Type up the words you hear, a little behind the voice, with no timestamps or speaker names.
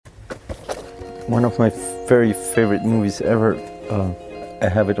One of my very favorite movies ever. I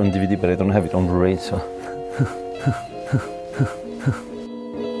have it on DVD, but I don't have it on Blu-ray, so.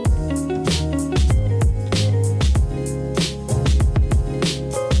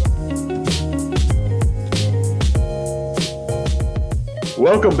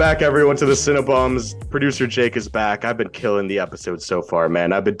 Welcome back, everyone, to the Cinebums. Producer Jake is back. I've been killing the episodes so far,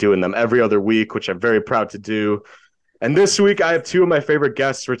 man. I've been doing them every other week, which I'm very proud to do. And this week, I have two of my favorite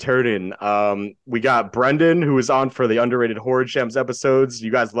guests returning. We got Brendan, who was on for the Underrated Horror Gems episodes.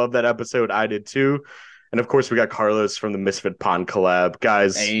 You guys loved that episode. I did too. And of course, we got Carlos from the Misfit Pond collab.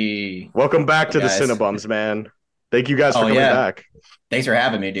 Guys, welcome back to the Cinebums, man. Thank you guys for coming back. Thanks for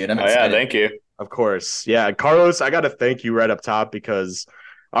having me, dude. I'm excited. Yeah, thank you. Of course. Yeah, Carlos, I got to thank you right up top because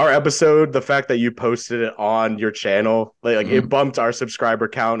our episode, the fact that you posted it on your channel, it bumped our subscriber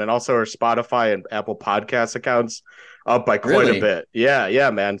count and also our Spotify and Apple Podcast accounts up by quite a bit. Yeah,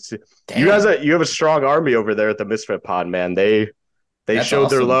 man. You have a strong army over there at the Misfit Pod, man. They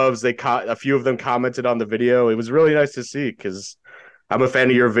showed their loves. A few of them commented on the video. It was really nice to see because I'm a fan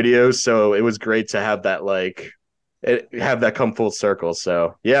of your videos, so it was great to have that have that come full circle.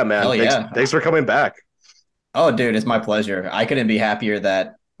 So yeah, man. Thanks for coming back. Oh, dude, it's my pleasure. I couldn't be happier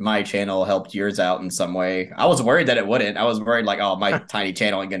that my channel helped yours out in some way. I was worried that it wouldn't. I was worried my tiny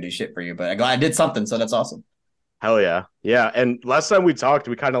channel ain't gonna do shit for you, but I'm glad I did something. So that's awesome. Hell yeah. Yeah. And last time we talked,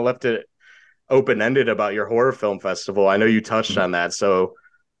 we kind of left it open-ended about your horror film festival. I know you touched on that. So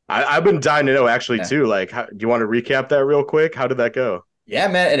I've been dying to know actually too, do you want to recap that real quick? How did that go? Yeah,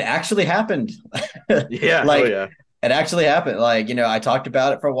 man, it actually happened. Yeah. It actually happened. I talked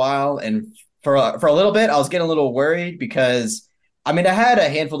about it for a while, and for a little bit, I was getting a little worried because, I had a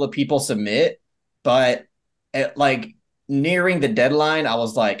handful of people submit, but nearing the deadline, I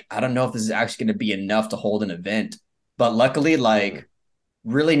was like, I don't know if this is actually going to be enough to hold an event. But luckily,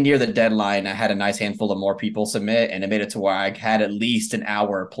 really near the deadline, I had a nice handful of more people submit, and it made it to where I had at least an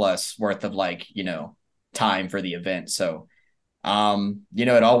hour plus worth of time for the event. So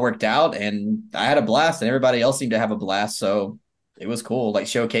it all worked out and I had a blast and everybody else seemed to have a blast. So it was cool,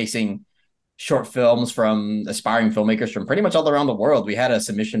 showcasing short films from aspiring filmmakers from pretty much all around the world. We had a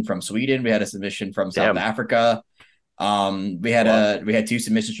submission from Sweden. We had a submission from South Africa. We had two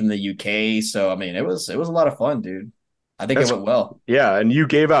submissions from the UK. So, it was a lot of fun, dude. I think it went well. Yeah. And you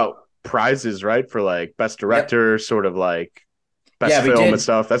gave out prizes, right? For best director, sort of best film and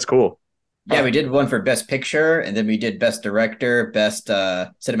stuff. That's cool. Yeah, we did one for best picture, and then we did best director, best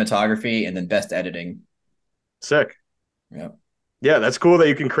cinematography, and then best editing. Sick. Yeah. Yeah, that's cool that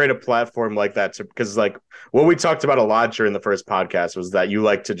you can create a platform like that because what we talked about a lot during the first podcast was that you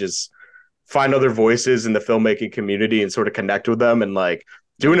like to just find other voices in the filmmaking community and sort of connect with them. And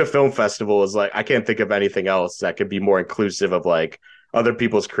doing a film festival is I can't think of anything else that could be more inclusive of other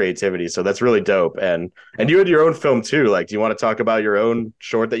people's creativity. So that's really dope. And you had your own film too. Do you want to talk about your own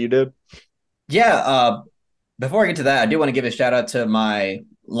short that you did? Yeah. Before I get to that, I do want to give a shout out to my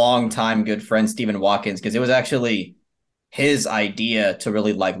longtime good friend, Stephen Watkins, because it was actually his idea to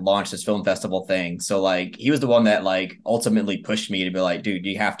really launch this film festival thing. So he was the one that ultimately pushed me to be dude,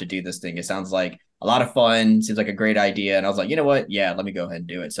 you have to do this thing. It sounds like a lot of fun. Seems like a great idea. And I was like, you know what? Yeah, let me go ahead and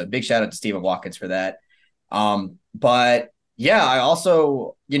do it. So big shout out to Stephen Watkins for that. But yeah, I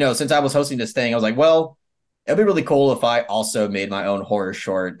also, since I was hosting this thing, I was like, well, it'd be really cool if I also made my own horror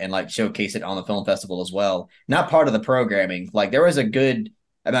short and showcase it on the film festival as well. Not part of the programming. There was a good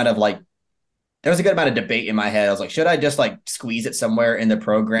amount of debate in my head. I was like, should I just squeeze it somewhere in the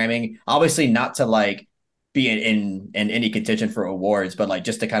programming? Obviously not to be in any contention for awards, but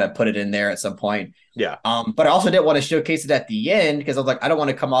just to kind of put it in there at some point. Yeah. But I also didn't want to showcase it at the end because I was like, I don't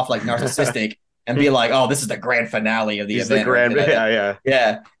want to come off narcissistic and be like, oh, this is the grand finale of the event.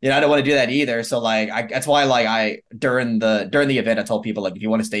 Yeah. I don't want to do that either. So that's why I during the event, I told people if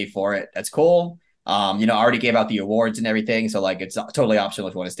you want to stay for it, that's cool. I already gave out the awards and everything. So it's totally optional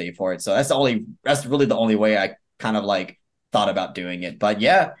if you want to stay for it. So that's really the only way I kind of thought about doing it. But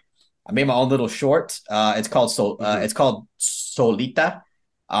yeah, I made my own little short. It's called Solita.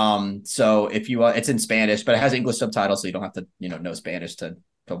 So if you it's in Spanish, but it has English subtitles, so you don't have to know Spanish to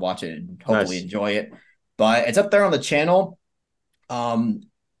watch it and hopefully enjoy it. But it's up there on the channel. I'm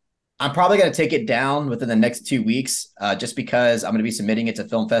probably going to take it down within the next 2 weeks, just because I'm going to be submitting it to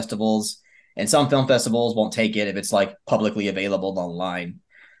film festivals, and some film festivals won't take it if it's publicly available online.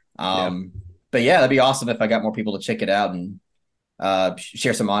 But yeah, that'd be awesome if I got more people to check it out and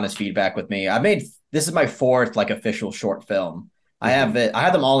share some honest feedback with me. This is my fourth official short film. I have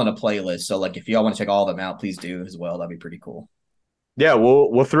them all in a playlist. So if y'all want to check all of them out, please do as well. That'd be pretty cool. Yeah,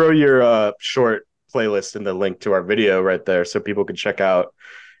 we'll throw your short playlist in the link to our video right there so people can check out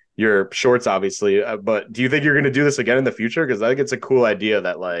your shorts, obviously. But do you think you're going to do this again in the future? Because I think it's a cool idea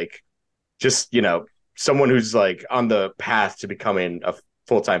that like just someone who's like on the path to becoming a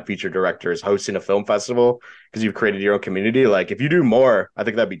full-time feature director is hosting a film festival because you've created your own community. Like if you do more, I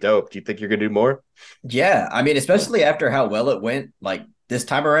think that'd be dope. Do you think you're gonna do more? Yeah, I mean, especially after how well it went, like this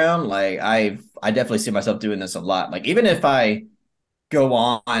time around, like I definitely see myself doing this a lot. Like even if I go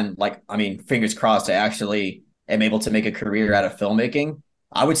on, like I mean, fingers crossed, I actually am able to make a career out of filmmaking.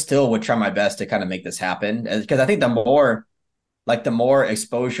 I would try my best to kind of make this happen because I think the more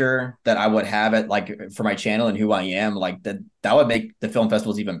exposure that I would have it like for my channel and who I am, like that would make the film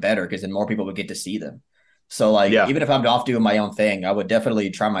festivals even better because then more people would get to see them. So like Yeah, even if I'm off doing my own thing, I would definitely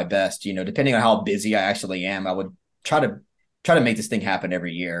try my best, depending on how busy I actually am, I would try to make this thing happen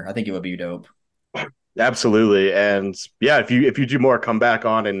every year. I think it would be dope. absolutely. And yeah, if you do more, come back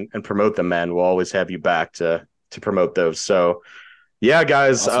on and promote them, man. We'll always have you back to promote those. So yeah,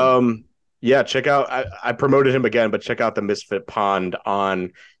 guys. Awesome. Yeah, check out. I promoted him again, but check out the Misfit Pond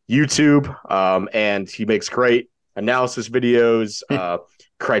on YouTube. And he makes great analysis videos.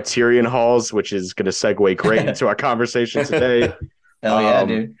 Criterion hauls, which is going to segue great into our conversation today. Hell yeah,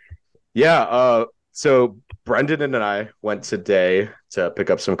 dude. Yeah. So Brendan and I went today to pick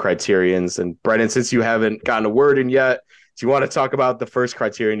up some Criterions. And Brendan, since you haven't gotten a word in yet, do you want to talk about the first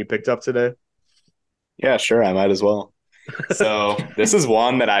Criterion you picked up today? Yeah, sure. I might as well. So this is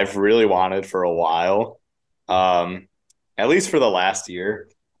one that I've really wanted for a while, at least for the last year.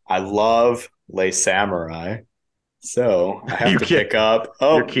 I love Les Samurai. So I have to pick up.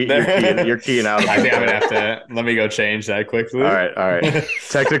 Oh, you're keying out. I think I'm gonna have to. Let me go change that quickly. All right.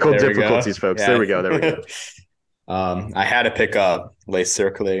 Technical difficulties, folks. Yeah. There we go. I had to pick up Les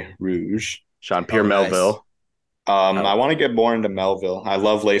Cercles Rouge. Jean-Pierre Melville. Nice. I want to get more into Melville. I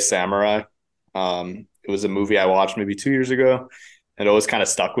love Les Samurai. It was a movie I watched maybe 2 years ago. It always kind of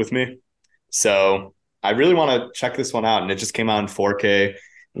stuck with me. So I really want to check this one out. And it just came out in 4K.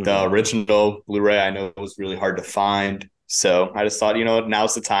 The original Blu-ray I know was really hard to find. So I just thought,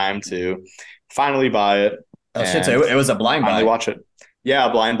 now's the time to finally buy it. Oh shit! So it was a blind buy. Watch it. Yeah, a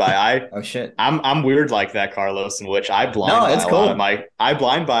blind buy. Oh shit! I'm weird like that, Carlos, in which I blind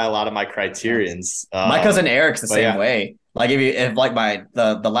buy a lot of my Criterions. My cousin Eric's the same way. Like if like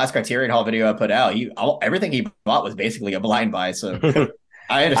the last Criterion Hall video I put out, everything he bought was basically a blind buy. So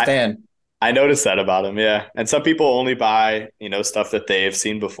I understand. I noticed that about him, yeah. And some people only buy, stuff that they've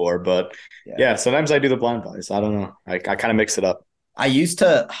seen before. But yeah, sometimes I do the blind buys. I don't know. I kind of mix it up. I used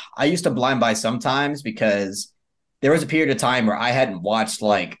to blind buy sometimes because there was a period of time where I hadn't watched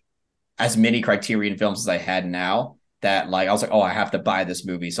like as many Criterion films as I had now that like I was like, oh, I have to buy this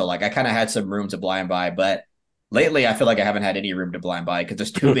movie. So like I kind of had some room to blind buy, but lately I feel like I haven't had any room to blind buy because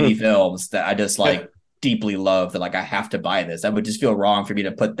there's too many films that I just like deeply love that like I have to buy this. That would just feel wrong for me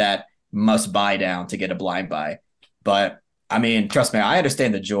to put that must buy down to get a blind buy. But I mean, trust me, I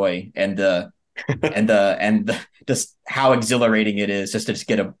understand the joy and the just how exhilarating it is just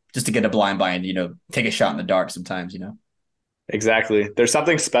to get a blind buy and take a shot in the dark sometimes. Exactly. There's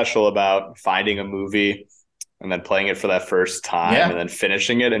something special about finding a movie and then playing it for that first time and then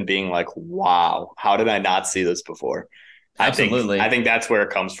finishing it and being like, wow, how did I not see this before? Absolutely. I think that's where it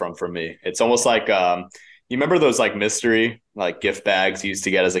comes from for me. It's almost like you remember those like mystery like gift bags you used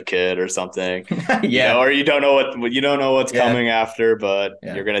to get as a kid or something? Or you don't know what's coming after, but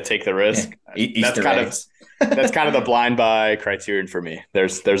you're gonna take the risk. Yeah. That's kind of the blind buy Criterion for me.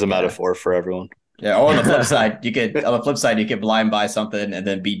 There's a metaphor for everyone. Yeah, or on the flip side, you could blind buy something and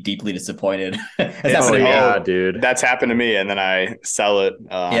then be deeply disappointed. Dude. That's happened to me, and then I sell it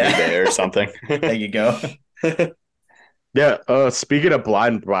on eBay or something. There you go. Yeah. Speaking of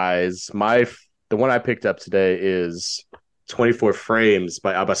blind buys, the one I picked up today is 24 Frames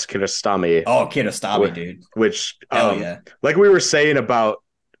by Abbas Kiarostami. Oh, Kiarostami, dude. Which, like we were saying about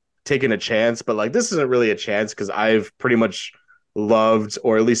taking a chance, but like this isn't really a chance because I've pretty much loved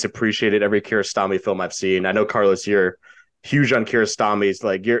or at least appreciated every Kiarostami film I've seen. I know, Carlos, you're huge on Kiarostami's.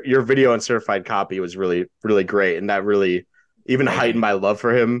 Like your video on Certified Copy was really, really great, and that really even heightened my love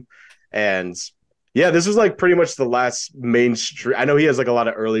for him. And yeah, this was like pretty much the last mainstream. I know he has like a lot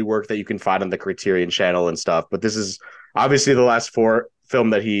of early work that you can find on the Criterion channel and stuff, but this is obviously the last film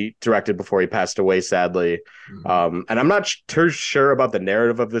that he directed before he passed away, sadly. And I'm not too sure about the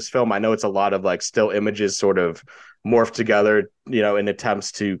narrative of this film. I know it's a lot of like still images sort of morphed together, in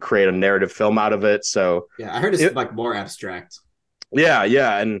attempts to create a narrative film out of it. So yeah, I heard it's like more abstract.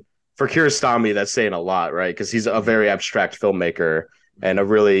 Yeah. And for Kiarostami, that's saying a lot, right? Because he's a very abstract filmmaker and a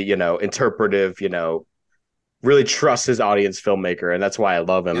really, interpretive, really trusts his audience filmmaker, and that's why I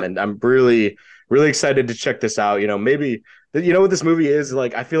love him. And I'm really, really excited to check this out. Maybe what this movie is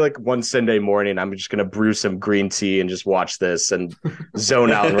like. I feel like one Sunday morning, I'm just gonna brew some green tea and just watch this and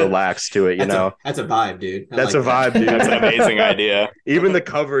zone out and relax to it. That's a vibe, dude. That's a vibe, dude. That's an amazing idea. Even the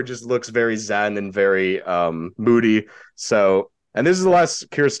cover just looks very zen and very moody. So, and this is the last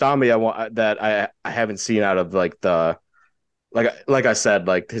Kiarostami I haven't seen out of like the like I said,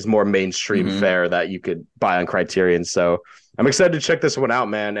 like his more mainstream fare that you could buy on Criterion. So I'm excited to check this one out,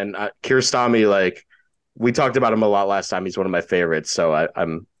 man. And Kiarostami, like we talked about him a lot last time. He's one of my favorites. So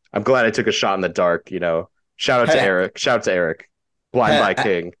I'm glad I took a shot in the dark. Shout out to Eric. Shout out to Eric. Blind by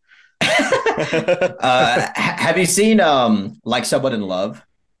King. Have you seen Like Someone in Love?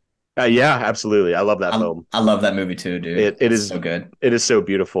 Yeah, absolutely. I love that film. I love that movie too, dude. It is so good. It is so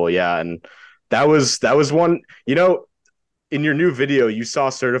beautiful. Yeah, and that was one. In your new video, you saw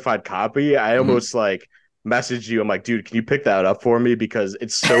Certified Copy. I almost like messaged you. I'm like, dude, can you pick that up for me because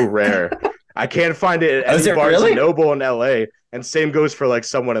it's so rare. I can't find it at any Barnes and Noble in LA. And same goes for like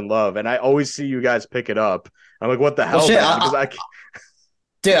Someone in Love. And I always see you guys pick it up. I'm like, what the hell? Dude,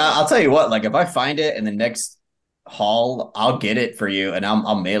 I'll tell you what. Like, if I find it in the next haul, I'll get it for you, and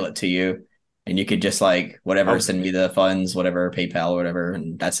I'll mail it to you, and you could just like send me the funds, whatever, PayPal, whatever,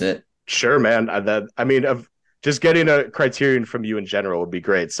 and that's it. Sure, man. Just getting a Criterion from you in general would be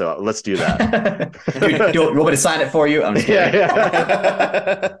great. So let's do that. Dude, you want me to sign it for you? I'm just kidding.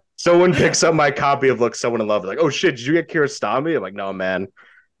 Yeah. Someone picks up my copy of Look Someone in Love. Like, oh shit, did you get Kiarostami? I'm like, no, man.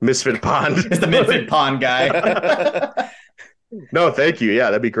 Misfit Pond. It's the Misfit Pond guy. No, thank you. Yeah,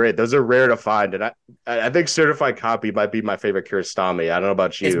 that'd be great. Those are rare to find. And I think Certified Copy might be my favorite Kiarostami. I don't know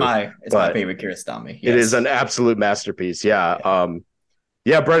about you. It's my favorite Kiarostami. Yes. It is an absolute masterpiece. Yeah.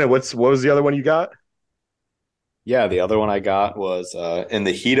 Yeah, Brennan, what was the other one you got? Yeah, the other one I got was In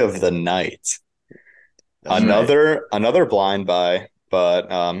the Heat of the Night. Another blind buy,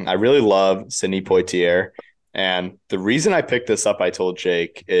 but I really love Sidney Poitier. And the reason I picked this up, I told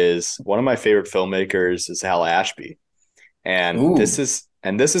Jake, is one of my favorite filmmakers is Hal Ashby. And this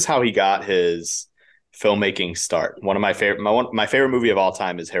is how he got his filmmaking start. One of my favorite movie of all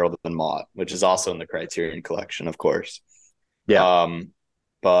time is Harold and Maude, which is also in the Criterion collection, of course. Yeah.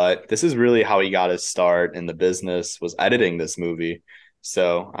 But this is really how he got his start in the business, was editing this movie.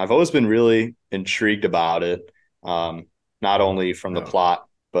 So I've always been really intrigued about it, not only from the plot,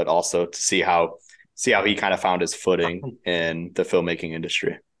 but also to see how he kind of found his footing in the filmmaking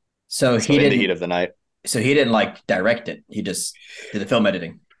industry. So he didn't, in the Heat of the Night. So he didn't like direct it. He just did the film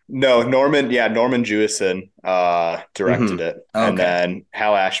editing. No, Norman Jewison directed it. Okay. And then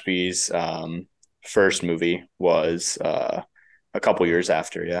Hal Ashby's first movie was a couple years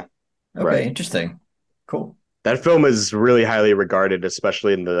after, yeah. Okay, right. Interesting. Cool. That film is really highly regarded,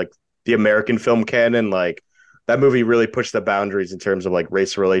 especially in the American film canon. Like that movie really pushed the boundaries in terms of like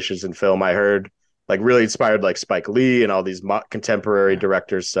race relations in film. I heard like really inspired like Spike Lee and all these contemporary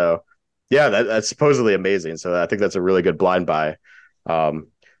directors. So yeah, that's supposedly amazing. So I think that's a really good blind buy.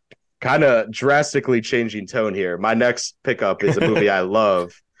 Kind of drastically changing tone here. My next pickup is a movie I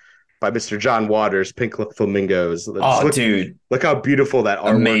love. By Mr. John Waters, Pink Flamingos. Dude. Look how beautiful that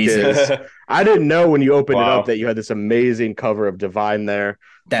artwork is. I didn't know when you opened it up that you had this amazing cover of Divine there.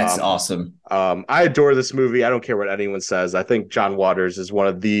 That's awesome. I adore this movie. I don't care what anyone says. I think John Waters is one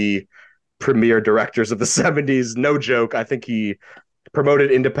of the premier directors of the 70s. No joke. I think he promoted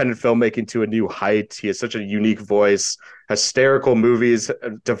independent filmmaking to a new height. He has such a unique voice, hysterical movies.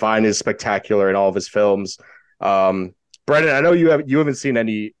 Divine is spectacular in all of his films. Brendan, I know you haven't seen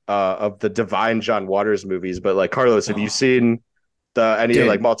any of the Divine John Waters movies, but like Carlos, have you seen any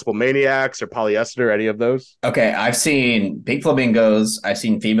like Multiple Maniacs or Polyester, any of those? Okay, I've seen Pink Flamingos, I've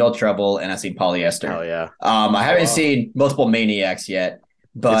seen Female Trouble, and I've seen Polyester. Hell yeah! I haven't seen Multiple Maniacs yet,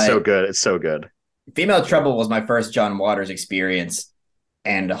 but it's so good. It's so good. Female Trouble was my first John Waters experience,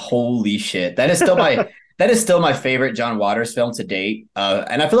 and holy shit, that is still my that is still my favorite John Waters film to date.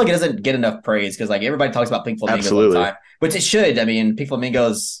 And I feel like it doesn't get enough praise because like everybody talks about Pink Flamingos all the time, which it should. I mean, Pink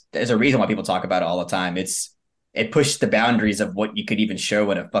Flamingos, there's a reason why people talk about it all the time. It pushed the boundaries of what you could even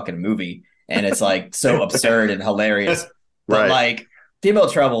show in a fucking movie, and it's like so absurd and hilarious. But like Female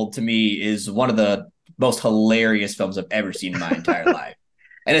Trouble to me is one of the most hilarious films I've ever seen in my entire life.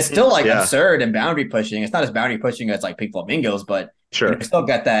 And it's still like absurd and boundary pushing. It's not as boundary pushing as like Pink Flamingos, but it's still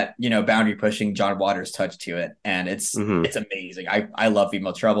got that, boundary pushing John Waters touch to it. And it's amazing. I love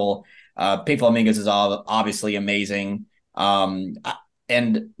Female Trouble. Pink Flamingos is obviously amazing. And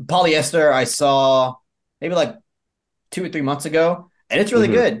Polyester I saw maybe like 2 or 3 months ago. and it's really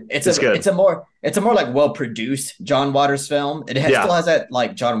good. It's good. It's a more like well produced John Waters film. Still has that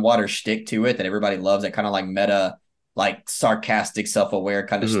like John Waters shtick to it that everybody loves. That kind of like meta, like sarcastic, self aware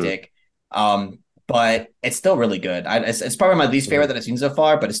kind of shtick. But it's still really good. It's probably my least favorite that I've seen so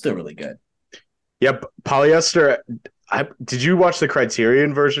far, but it's still really good. Yep, Polyester. Did you watch the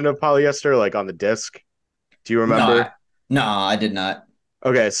Criterion version of Polyester, like on the disc? Do you remember? No, I did not.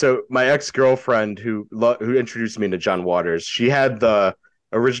 Okay, so my ex-girlfriend who introduced me to John Waters, she had the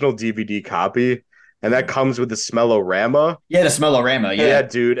original DVD copy, and that comes with the smell-o-rama. Yeah, the smell-o-rama, yeah. Yeah,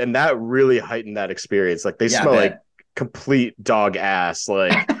 dude, and that really heightened that experience. Like, they smell like complete dog ass.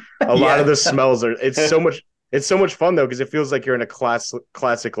 Like, a lot of the smells are... It's so much fun, though, because it feels like you're in a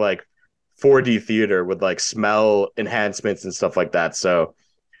classic, like, 4D theater with, like, smell enhancements and stuff like that, so...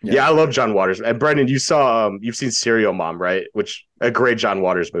 Yeah, I love John Waters. And Brendan, you've seen Serial Mom, right? Which a great John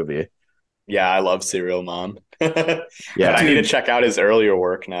Waters movie. Yeah, I love Serial Mom. Yeah, I need to check out his earlier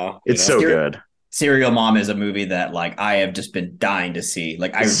work now. It's so good. Serial Mom is a movie that like I have just been dying to see.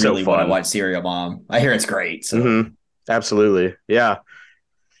 Like I really want to watch Serial Mom. I hear it's great. So absolutely, yeah,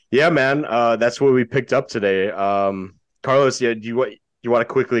 man. That's what we picked up today. Carlos, do you want to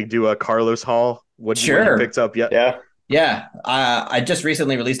quickly do a Carlos haul? What you picked up? Yeah, I just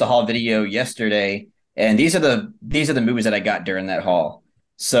recently released a haul video yesterday, and these are the movies that I got during that haul.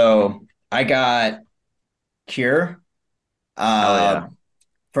 So I got Cure, from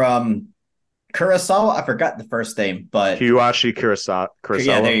Kurosawa. I forgot the first name, but Kiyoshi Kurosawa.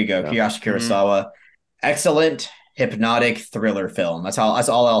 Yeah, there you go, Kiyoshi Kurosawa. Excellent hypnotic thriller film. That's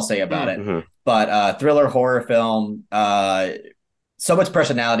all I'll say about it. But thriller horror film. So much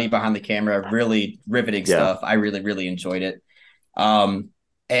personality behind the camera, really riveting stuff. I really, really enjoyed it.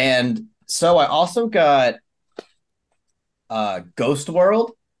 And so I also got Ghost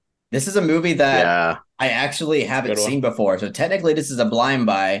World. This is a movie that I actually haven't seen before. So technically this is a blind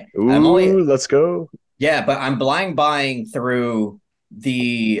buy. Let's go. Yeah, but I'm blind buying through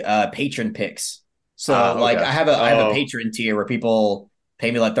the patron picks. So I have a patron tier where people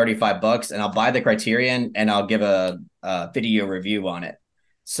pay me like $35 and I'll buy the Criterion and I'll give a video review on it.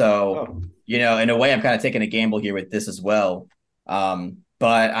 So, in a way, I'm kind of taking a gamble here with this as well.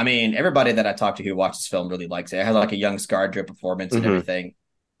 But I mean, everybody that I talk to who watches this film really likes it. It has like a young ScarJo performance and everything.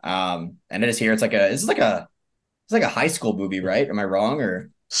 And it is here. It's like a high school movie, right? Am I wrong? Or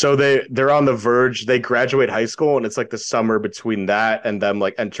so they're on the verge. They graduate high school, and it's like the summer between that and them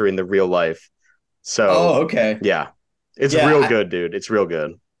like entering the real life. So, okay, yeah. It's real good, dude. It's real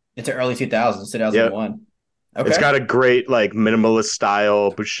good. It's an early 2000s, 2001. Yep. Okay. It's got a great like minimalist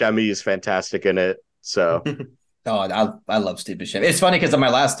style. Buscemi is fantastic in it. So, I love Steve Buscemi. It's funny because on my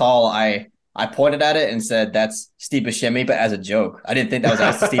last haul, I pointed at it and said that's Steve Buscemi, but as a joke. I didn't think that was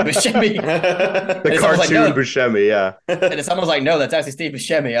actually Steve Buscemi. The cartoon Buscemi, yeah. And someone was like, "No, that's actually Steve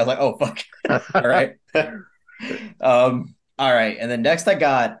Buscemi." I was like, "Oh fuck!" All right. All right. And then next I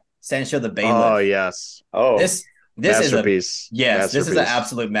got Sancho the Bailiff. Oh yes. This masterpiece. This is an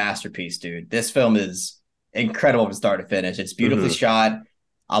absolute masterpiece, dude. This film is incredible from start to finish. It's beautifully shot,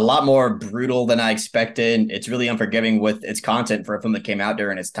 a lot more brutal than I expected. It's really unforgiving with its content for a film that came out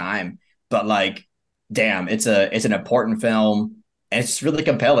during its time. But like, damn, it's an important film, and it's really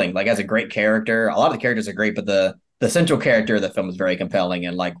compelling. Like, has a great character. A lot of the characters are great, but the central character of the film is very compelling,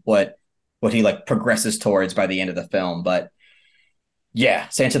 and like what he like progresses towards by the end of the film. But yeah,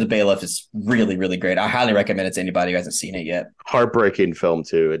 Sancho the Bailiff is really, really great. I highly recommend it to anybody who hasn't seen it yet. Heartbreaking film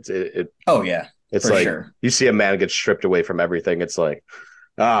too. Oh yeah, it's like you see a man get stripped away from everything. It's like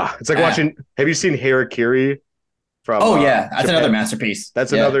it's like watching. Have you seen Harakiri? From that's Japan? Another masterpiece.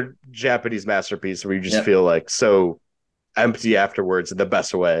 That's another Japanese masterpiece where you just feel like so empty afterwards in the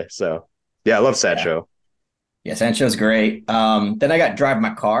best way. So yeah, I love Sancho. Yeah, Sancho's great. Then I got Drive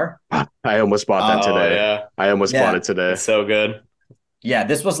My Car. I almost bought that today. Yeah. I almost bought it today. It's so good. Yeah,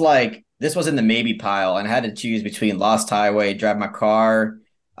 this was in the maybe pile, and I had to choose between Lost Highway, Drive My Car,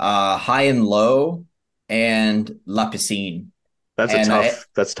 High and Low, and La Piscine.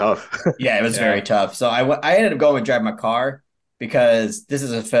 That's tough. Yeah, it was very tough. So I ended up going with Drive My Car because this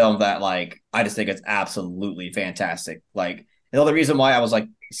is a film that like I just think it's absolutely fantastic. Like the only reason why I was like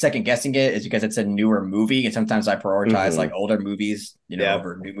second guessing it is because it's a newer movie, and sometimes I prioritize like older movies,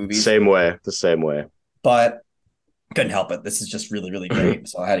 over new movies. The same way. But couldn't help it. This is just really, really great.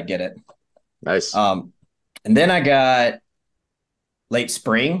 So I had to get it. Nice. And then I got Late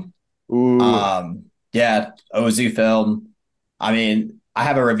Spring. Ooh. Ozu film. I mean, I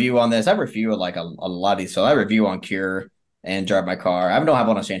have a review on this. I review like a lot of these. So I review on Cure and Drive My Car. I don't have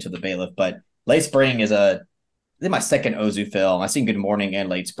one on Sancho the Bailiff, but Late Spring is my second Ozu film. I've seen Good Morning and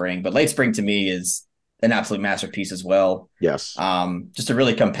Late Spring, but Late Spring to me is an absolute masterpiece as well. Yes. Just a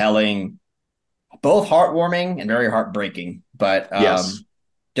really compelling, both heartwarming and very heartbreaking, but Yes.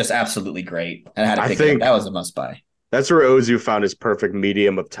 just absolutely great. And I had to I pick it up. think That was a must buy. that's where Ozu found his perfect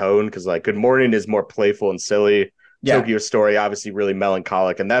medium of tone, because like Good Morning is more playful and silly. Yeah. Tokyo Story obviously really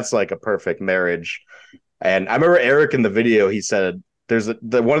melancholic, and that's like a perfect marriage. And I remember Eric in the video, he said there's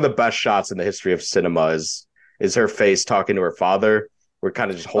one of the best shots in the history of cinema is her face talking to her father, where it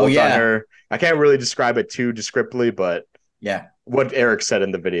kind of just holds on her. I can't really describe it too descriptively, but yeah, what Eric said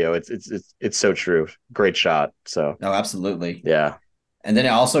in the video, it's so true. Great shot. So no, absolutely. yeah. And then I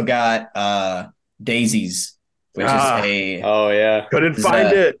also got Daisies, which is a couldn't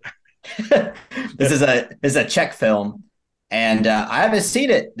find it. This is a Czech film, and I haven't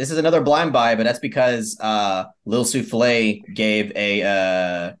seen it. This is another blind buy, but that's because Lil Souffle gave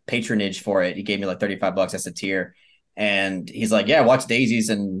a patronage for it. He gave me like $35 as a tier, and he's like, "Yeah, watch Daisies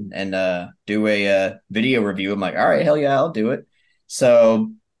and do a video review." I'm like, "All right, hell yeah, I'll do it."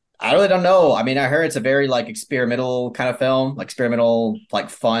 So I really don't know. I mean, I heard it's a very like experimental kind of film, like experimental, like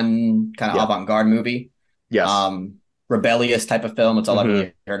fun kind of avant-garde movie. Yes. Rebellious type of film. It's all I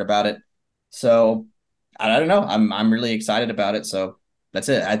really heard about it. So I don't know. I'm really excited about it. So that's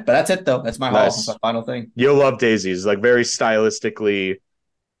it. But that's it though. That's my haul. That's my final thing. You'll love Daisies. Like very stylistically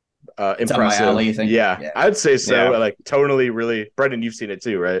impressive. My alley, you think? Yeah, I'd say so. Yeah. Like tonally, really. Brendan, you've seen it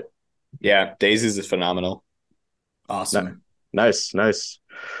too, right? Yeah, Daisies is phenomenal. Awesome. Nice.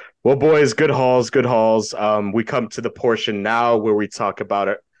 Well, boys, good hauls. We come to the portion now where we talk about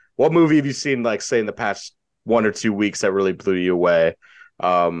it. What movie have you seen, like, say, in the past 1 or 2 weeks that really blew you away?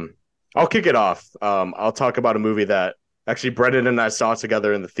 I'll kick it off. I'll talk about a movie that actually Brendan and I saw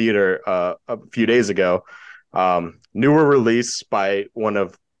together in the theater a few days ago. Newer release by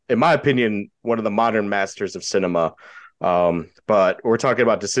in my opinion, one of the modern masters of cinema. But we're talking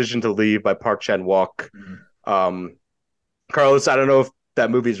about Decision to Leave by Park Chan-wook. Carlos, I don't know if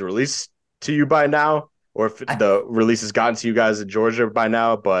that movie's released to you by now, or if the release has gotten to you guys in Georgia by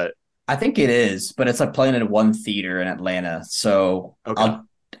now, but I think it is, but it's like playing in one theater in Atlanta. So I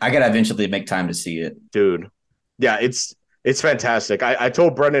gotta eventually make time to see it. Dude. Yeah, it's fantastic. I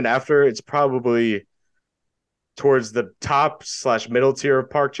told Brendan after, it's probably towards the top / middle tier of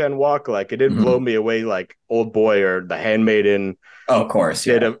Park Chan-wook. Like, it didn't blow me away like Old Boy or The Handmaiden. Oh, of course.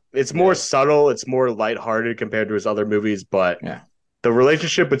 Yeah. It's more subtle, it's more lighthearted compared to his other movies, but the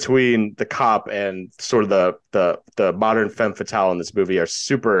relationship between the cop and sort of the modern femme fatale in this movie are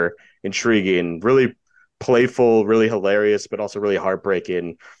super intriguing, really playful, really hilarious, but also really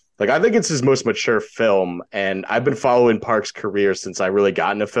heartbreaking. Like, I think it's his most mature film, and I've been following Park's career since I really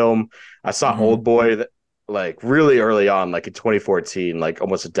got into film. I saw Old Boy like really early on, like in 2014, like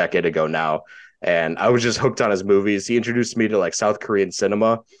almost a decade ago now, and I was just hooked on his movies. He introduced me to like South Korean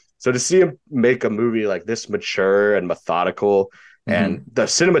cinema. So to see him make a movie like this mature and methodical, and the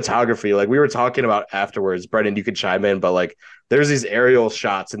cinematography, like we were talking about afterwards, Brendan, you could chime in, but like there's these aerial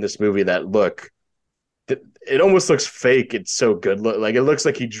shots in this movie that it almost looks fake. It's so good. Like it looks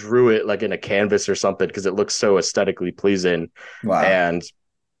like he drew it like in a canvas or something, because it looks so aesthetically pleasing. Wow. And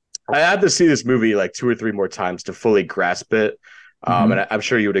I had to see this movie like 2 or 3 more times to fully grasp it. And I'm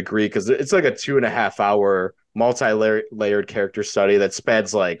sure you would agree, because it's like a 2.5 hour multi-layered character study that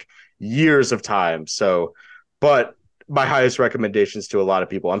spans like years of time. So, but my highest recommendations to a lot of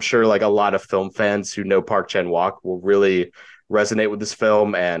people. I'm sure like a lot of film fans who know Park Chan-wook will really resonate with this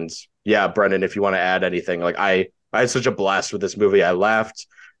film. And yeah, Brendan, if you want to add anything, like I had such a blast with this movie. I laughed.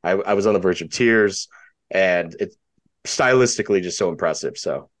 I was on the verge of tears, and it's stylistically just so impressive.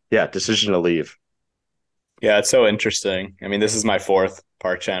 So yeah, Decision to Leave. Yeah, it's so interesting. I mean, this is my 4th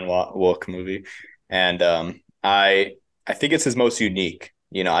Park Chan-wook movie, and I think it's his most unique.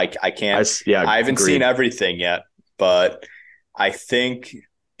 You know, I can't. I haven't seen everything yet, but I think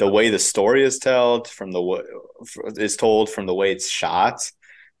the way the story is told, from the way it's shot,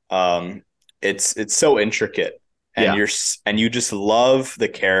 it's so intricate, and you just love the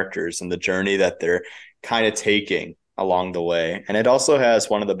characters and the journey that they're kind of taking along the way. And it also has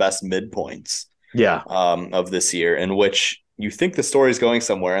one of the best midpoints of this year, in which you think the story is going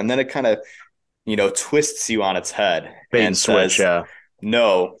somewhere, and then it kind of twists you on its head and says,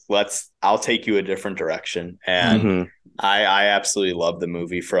 no, I'll take you a different direction. And I absolutely love the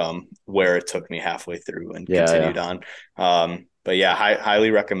movie from where it took me halfway through and continued on. But yeah,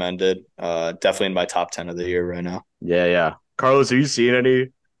 highly recommended. Definitely in my top 10 of the year right now. Yeah. Carlos, have you seen any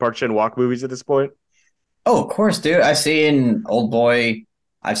Park Chan-wook movies at this point? Oh, of course, dude. I've seen Old Boy.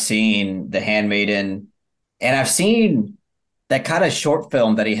 I've seen The Handmaiden, and I've seen that kind of short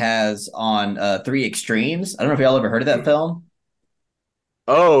film that he has on 3 Extremes. I don't know if y'all ever heard of that film.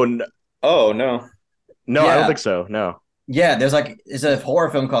 Oh no. No, I don't think so. No. Yeah, it's a horror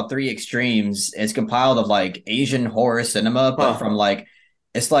film called Three Extremes. It's compiled of like Asian horror cinema, but from like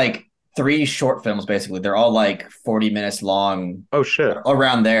it's like three short films basically. They're all like 40 minutes long. Oh shit.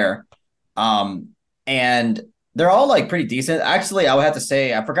 Around there. And they're all like pretty decent. Actually, I would have to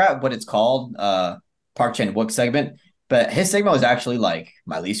say I forgot what it's called, Park Chan-wook segment, but his segment was actually like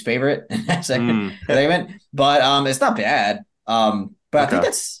my least favorite segment. But it's not bad. But I think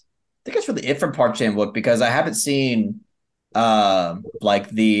that's really it from Park Chan-wook because I haven't seen like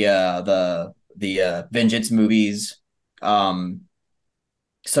the Vengeance movies.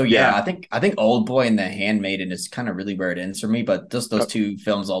 So yeah, I think Old Boy and The Handmaiden is kind of really where it ends for me, but just those two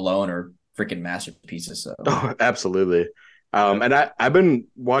films alone are freaking masterpieces. So absolutely. And I've been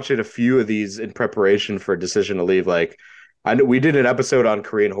watching a few of these in preparation for Decision to Leave. Like I know we did an episode on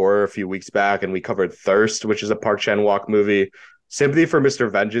Korean horror a few weeks back and we covered Thirst, which is a Park Chan-wook movie. Sympathy for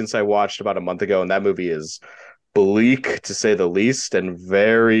Mr. Vengeance I watched about a month ago, and that movie is bleak to say the least and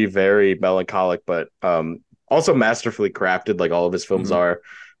very, very melancholic, but also masterfully crafted like all of his films are.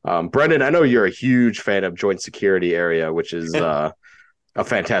 Brendan, I know you're a huge fan of Joint Security Area, which is a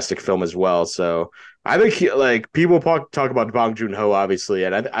fantastic film as well. So I think like people talk about Bong Joon-ho, obviously,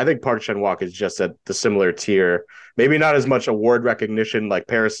 and I think Park Chan-wook is just at the similar tier. Maybe not as much award recognition like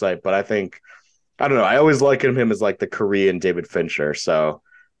Parasite, but I think I don't know. I always liken him as like the Korean David Fincher. So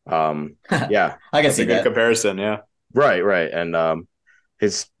yeah, I can see a good that comparison. Yeah, right, and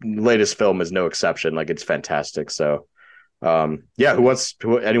his latest film is no exception. Like it's fantastic. So yeah,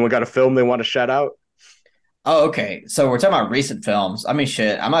 anyone got a film they want to shout out? Oh, okay. So we're talking about recent films. I mean,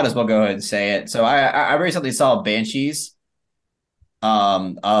 shit. I might as well go ahead and say it. So I recently saw Banshees,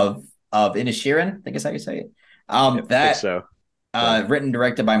 of Inisherin. I think is how you say it. I think so. Written and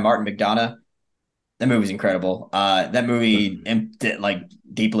directed by Martin McDonagh. That movie's incredible. That movie like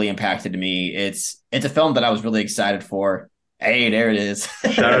deeply impacted me. It's a film that I was really excited for. Hey, there it is.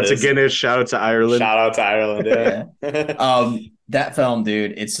 Shout out to Guinness. Shout out to Ireland. Shout out to Ireland. Yeah. That film,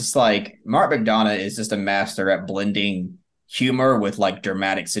 dude. It's just like Martin McDonagh is just a master at blending humor with like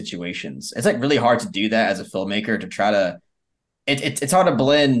dramatic situations. It's like really hard to do that as a filmmaker to try to. It's hard to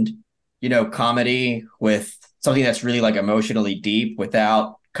blend, comedy with something that's really like emotionally deep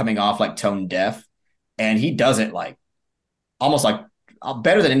without coming off like tone deaf. And he does it like almost like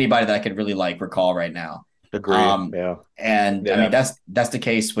better than anybody that I could really like recall right now. Agreed. Yeah. And I mean that's the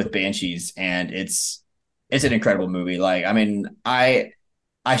case with Banshees, and it's an incredible movie. Like, I mean, I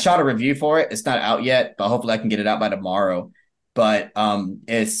shot a review for it. It's not out yet, but hopefully I can get it out by tomorrow. But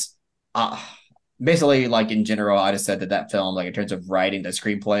it's basically like in general, I just said that film, like in terms of writing, the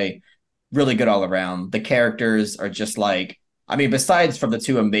screenplay, really good all around. The characters are just like, I mean, besides from the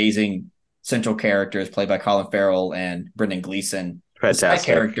two amazing central characters played by Colin Farrell and Brendan Gleeson, the side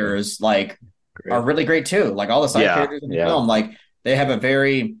characters are really great too. Like all the side characters in the film, like they have a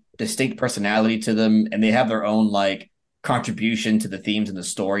very distinct personality to them, and they have their own like contribution to the themes and the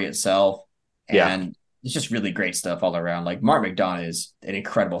story itself. And it's just really great stuff all around. Like Martin McDonagh is an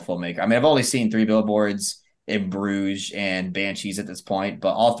incredible filmmaker. I mean, I've only seen Three Billboards, in Bruges, and Banshees at this point,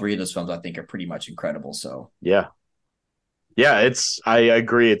 but all three of those films I think are pretty much incredible. So yeah, I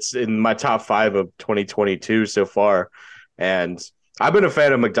agree. It's in my top 5 of 2022 so far. And I've been a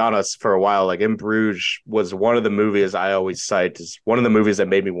fan of McDonagh's for a while. Like In Bruges was one of the movies I always cite as one of the movies that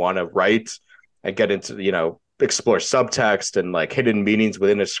made me want to write and get into, explore subtext and like hidden meanings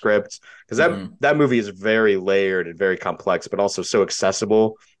within a script. Because that movie is very layered and very complex, but also so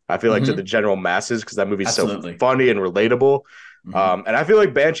accessible, I feel like, to the general masses, because that movie's so funny and relatable. And I feel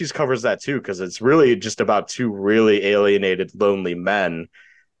like Banshees covers that too, because it's really just about two really alienated, lonely men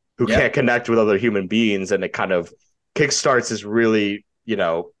who can't connect with other human beings, and it kind of kickstarts this really,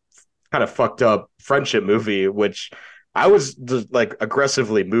 kind of fucked up friendship movie, which I was like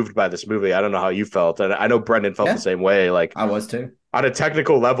aggressively moved by this movie. I don't know how you felt, and I know Brendan felt the same way. Like I was too. On a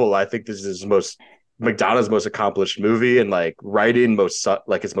technical level, I think this is McDonagh's most accomplished movie, and like writing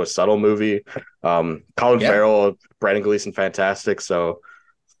his most subtle movie. Colin Farrell, Brandon Gleeson, fantastic. So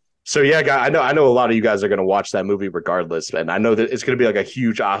yeah, guy, I know a lot of you guys are going to watch that movie regardless, and I know that it's going to be like a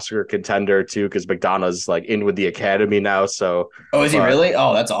huge Oscar contender too, because McDonagh's like in with the Academy now. So is he really?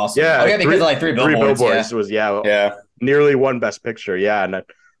 Oh, that's awesome. Yeah, because of like Three Billboards was nearly won Best Picture. Yeah, and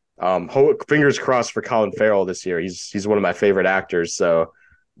fingers crossed for Colin Farrell this year. He's one of my favorite actors. So.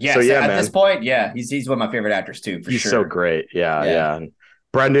 Yeah, so at this point, he's one of my favorite actors too. He's so great. Yeah. And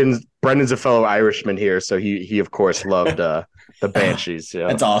Brendan's a fellow Irishman here, so he of course loved the Banshees. Yeah,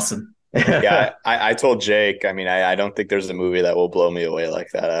 that's awesome. Yeah, I told Jake. I mean, I don't think there's a movie that will blow me away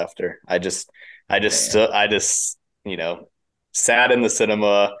like that. After I just sat in the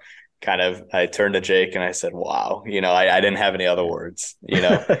cinema, I turned to Jake and I said, wow, I didn't have any other words,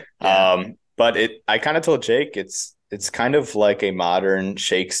 Yeah. but I kind of told Jake it's kind of like a modern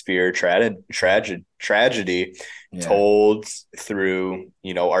Shakespeare tragedy Yeah. told through,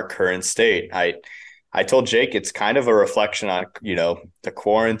 our current state. I told Jake it's kind of a reflection on, the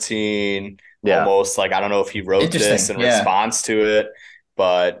quarantine, Yeah. almost like, I don't know if he wrote this in Interesting. Yeah. response to it,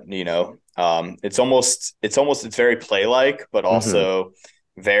 but, it's very play-like, but also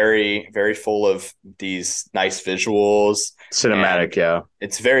very, very full of these nice visuals. Cinematic, yeah.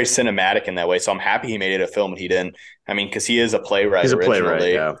 It's very cinematic in that way. So I'm happy he made it a film and he didn't. I mean, because he is a playwright He's a originally.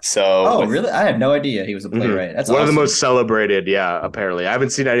 playwright, yeah. So Oh, really? I had no idea he was a playwright. That's one of the awesome. most celebrated, yeah, apparently. I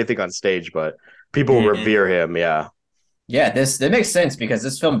haven't seen anything on stage, but people revere him, yeah. Yeah, that makes sense because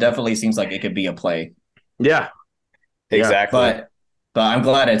this film definitely seems like it could be a play. Yeah. exactly. But I'm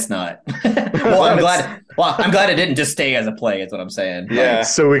glad it's not. I'm glad it didn't just stay as a play, is what I'm saying. Yeah.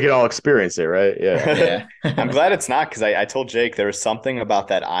 So we can all experience it, right? Yeah. Yeah. I'm glad it's not, because I told Jake there was something about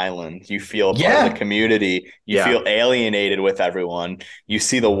that island. You feel part of the community. You feel alienated with everyone. You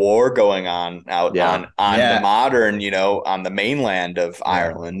see the war going on out on the modern, on the mainland of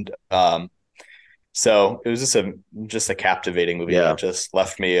Ireland. So it was just a captivating movie that just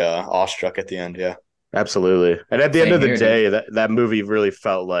left me awestruck at the end. Yeah. Absolutely. And at the end of the here, day, that movie really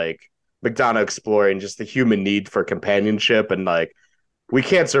felt like McDonough exploring just the human need for companionship, and like we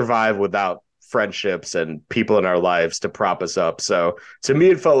can't survive without friendships and people in our lives to prop us up. So to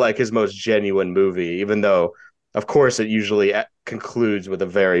me, it felt like his most genuine movie, even though, of course, it usually concludes with a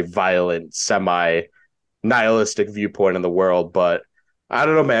very violent, semi-nihilistic viewpoint on the world. But I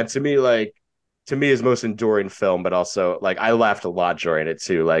don't know, man. To me, his most enduring film, but also like I laughed a lot during it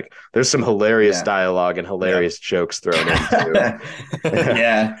too. Like there's some hilarious dialogue and hilarious jokes thrown in too.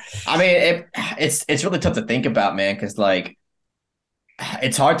 Yeah. I mean, it's really tough to think about, man, because like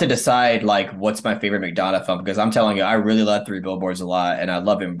it's hard to decide like what's my favorite McDonough film, because I'm telling you, I really love Three Billboards a lot and I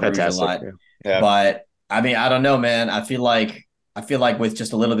love In Bruges a lot. Yeah. But I mean, I don't know, man. I feel like with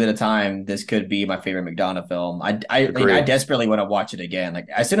just a little bit of time, this could be my favorite McDonough film. I desperately want to watch it again. Like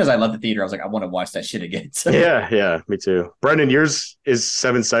as soon as I left the theater, I was like, I want to watch that shit again. So. Yeah, me too. Brendan, yours is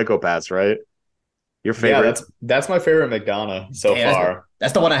Seven Psychopaths, right? Your favorite? Yeah, that's my favorite McDonough so far.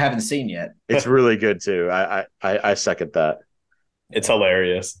 That's the one I haven't seen yet. It's really good too. I second that. It's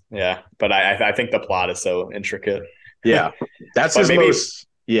hilarious. Yeah, but I think the plot is so intricate. Yeah, that's his most.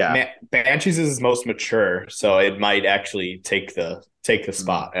 Yeah, Banshees is his most mature, so it might actually take the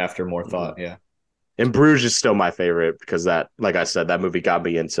spot after more thought. Yeah, and Bruges is still my favorite because that, like I said, that movie got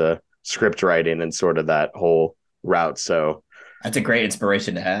me into script writing and sort of that whole route. So that's a great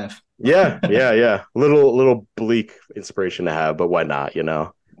inspiration to have. Yeah. Little bleak inspiration to have, but why not?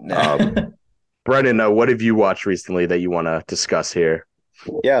 Brendan, what have you watched recently that you want to discuss here?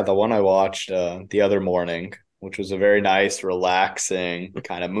 Yeah, the one I watched the other morning, which was a very nice, relaxing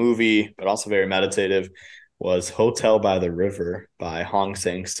kind of movie, but also very meditative, was Hotel by the River by Hong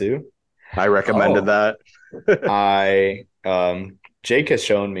Sang-soo. I recommended that. Jake has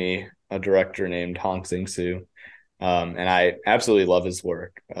shown me a director named Hong Sang-soo, and I absolutely love his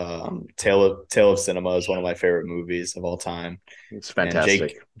work. Tale of Cinema is one of my favorite movies of all time. It's fantastic.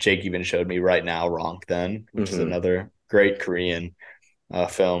 And Jake even showed me Right Now, Wrong Then, which is another great Korean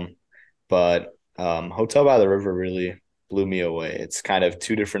film. But Hotel by the River really blew me away. It's kind of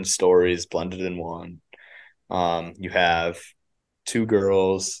two different stories blended in one. You have two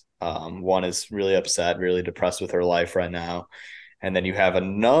girls. One is really upset, really depressed with her life right now. And then you have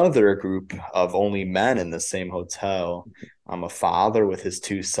another group of only men in the same hotel. A father with his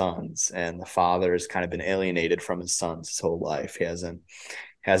two sons, and the father has kind of been alienated from his sons his whole life. He hasn't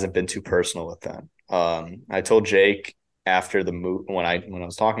been too personal with them. I told Jake after the movie when I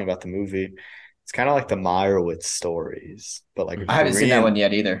was talking about the movie, it's kind of like the Meyerowitz stories, but like I haven't seen that one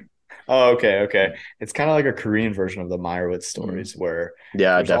yet either. Oh, okay. It's kind of like a Korean version of the Meyerowitz stories where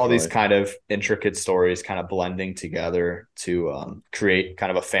there's all these kind of intricate stories kind of blending together to create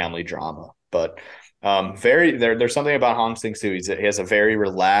kind of a family drama. But there's something about Hong Sang-soo. He has a very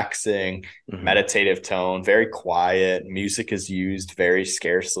relaxing, meditative tone, very quiet. Music is used very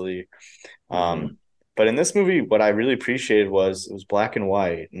scarcely. But in this movie, what I really appreciated was it was black and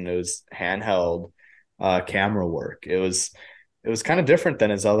white and it was handheld camera work. It was kind of different than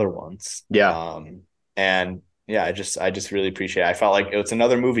his other ones. Yeah. And yeah, I just really appreciate it. I felt like it's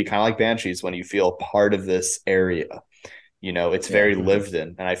another movie, kind of like Banshees, when you feel part of this area. It's very lived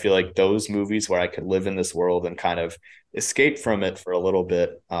in. And I feel like those movies where I could live in this world and kind of escape from it for a little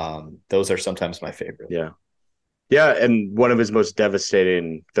bit, those are sometimes my favorite. Yeah. Yeah, and one of his most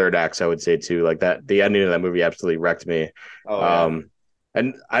devastating third acts, I would say too. Like that, the ending of that movie absolutely wrecked me.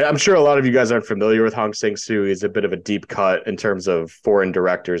 And I'm sure a lot of you guys aren't familiar with Hong Sang-soo. He's a bit of a deep cut in terms of foreign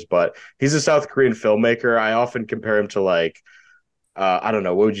directors, but he's a South Korean filmmaker. I often compare him to like, I don't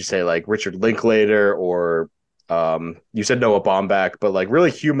know, what would you say, like Richard Linklater or you said Noah Baumbach, but like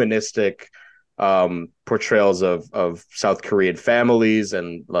really humanistic portrayals of South Korean families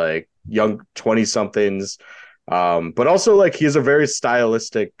and like young 20 somethings. But also like he has a very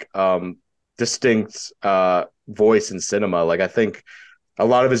stylistic, distinct voice in cinema. Like I think a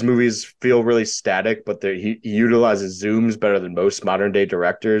lot of his movies feel really static, but he utilizes zooms better than most modern day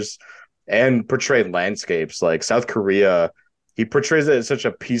directors and portrayed landscapes. Like South Korea, he portrays it as such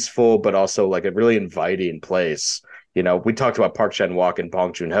a peaceful, but also like a really inviting place. You know, we talked about Park Chan-wook and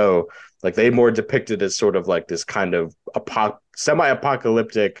Bong Joon-ho. Like they more depicted as sort of like this kind of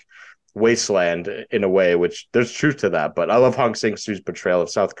semi-apocalyptic wasteland in a way, which there's truth to that. But I love Hong Sang-soo's portrayal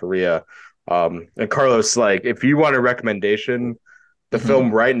of South Korea. And Carlos, like if you want a recommendation, the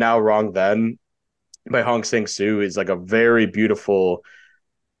film Right Now, Wrong Then by Hong Sang-soo is like a very beautiful,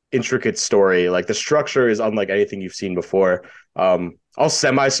 intricate story. Like the structure is unlike anything you've seen before. I'll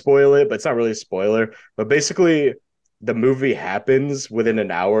semi-spoil it, but it's not really a spoiler. But basically, the movie happens within an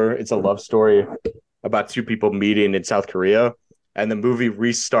hour. It's a love story about two people meeting in South Korea, and the movie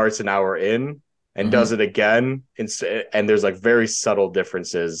restarts an hour in and does it again. And there's like very subtle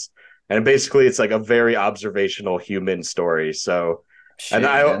differences. And basically, it's like a very observational human story. So, Shit,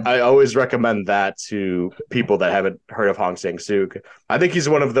 I always recommend that to people that haven't heard of Hong Sang-soo. I think he's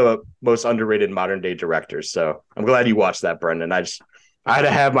one of the most underrated modern day directors. So I'm glad you watched that, Brendan. I had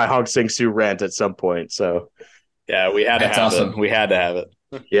to have my Hong Sang-soo rant at some point. So yeah, we had to have it. We had to have it.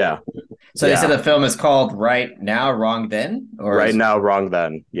 Yeah. So you said the film is called Right Now, Wrong Then? Or Right Now, Wrong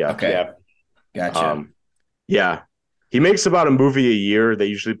Then. Yeah. Okay. Yeah. Gotcha. Yeah. He makes about a movie a year. They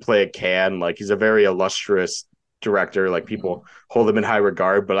usually play at Cannes. Like he's a very illustrious director. Like people hold him in high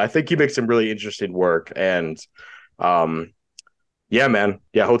regard, but I think he makes some really interesting work. And yeah, man.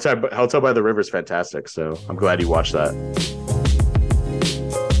 Yeah, Hotel by the River is fantastic. So I'm glad you watched that.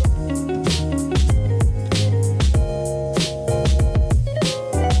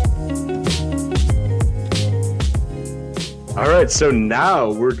 All right, so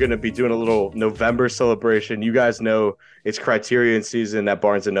now we're going to be doing a little November celebration. You guys know it's Criterion season at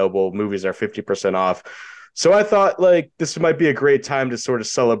Barnes & Noble. Movies are 50% off. So I thought like this might be a great time to sort of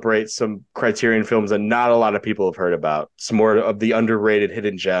celebrate some Criterion films that not a lot of people have heard about, some more of the underrated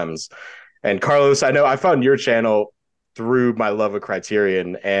hidden gems. And Carlos, I know I found your channel through my love of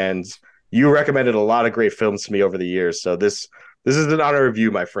Criterion, and you recommended a lot of great films to me over the years. So this is an honor of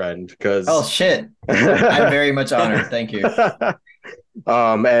you, my friend, because oh shit. I'm very much honored. Thank you.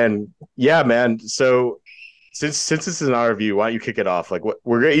 And yeah, man. So since this is an honor of you, why don't you kick it off? Like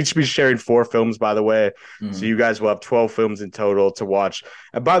we're gonna each be sharing 4 films, by the way. So you guys will have 12 films in total to watch.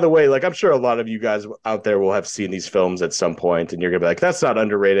 And by the way, like I'm sure a lot of you guys out there will have seen these films at some point, and you're gonna be like, that's not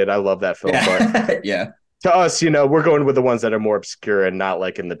underrated. I love that film. But yeah. To us, you know, we're going with the ones that are more obscure and not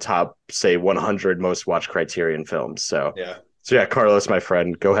like in the top, say, 100 most watched Criterion films. So yeah, Carlos, my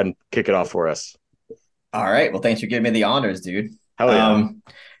friend, go ahead and kick it off for us. All right. Well, thanks for giving me the honors, dude. Hell yeah.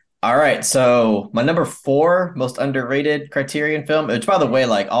 All right. So my number 4 most underrated Criterion film, which by the way,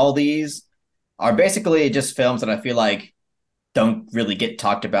 like all these are basically just films that I feel like don't really get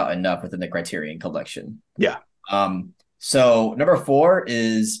talked about enough within the Criterion collection. Yeah. So number 4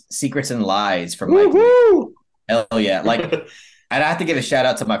 is Secrets and Lies from Mike Lee. Hell yeah. Like, and I have to give a shout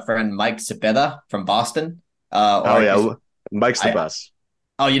out to my friend Mike Cepeda from Boston. Mike's the best.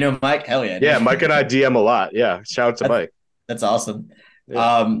 Oh, you know Mike? Hell yeah. Dude. Yeah, Mike and I DM a lot. Yeah, shout out to Mike. That's awesome.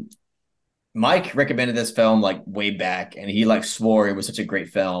 Yeah. Mike recommended this film like way back, and he like swore it was such a great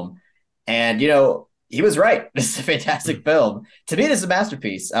film. And you know, he was right. This is a fantastic film. To me, this is a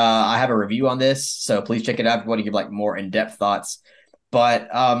masterpiece. I have a review on this, so please check it out if you want to give like more in-depth thoughts. But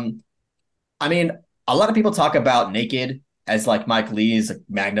I mean, a lot of people talk about Naked as like Mike Lee's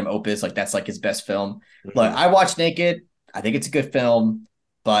magnum opus, like that's like his best film. Look, I watched Naked. I think it's a good film,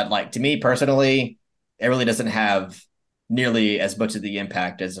 but like to me personally, it really doesn't have nearly as much of the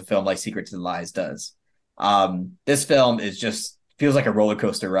impact as a film like Secrets and Lies does. This film is just feels like a roller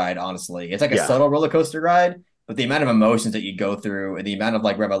coaster ride, honestly. It's like a subtle roller coaster ride, but the amount of emotions that you go through and the amount of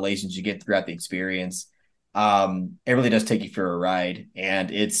like revelations you get throughout the experience, it really does take you for a ride.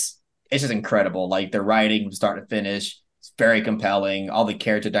 And it's just incredible. Like the writing from start to finish, it's very compelling. All the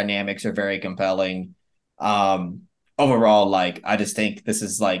character dynamics are very compelling. Overall, like I just think this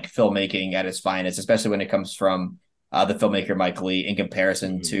is like filmmaking at its finest, especially when it comes from the filmmaker Mike Lee in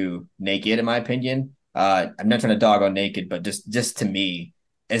comparison to Naked, in my opinion. I'm not trying to dog on Naked, but just to me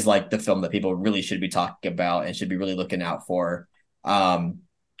is like the film that people really should be talking about and should be really looking out for.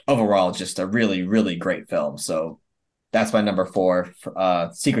 Overall, just a really, really great film. So that's my number 4,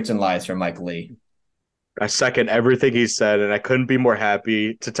 Secrets and Lies from Mike Lee. I second everything he said, and I couldn't be more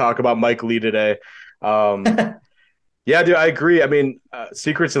happy to talk about Mike Lee today. Um, yeah, dude, I agree. I mean,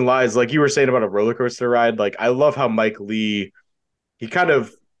 Secrets and Lies, like you were saying about a roller coaster ride, like I love how Mike Lee, he kind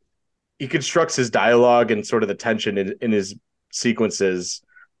of he constructs his dialogue and sort of the tension in his sequences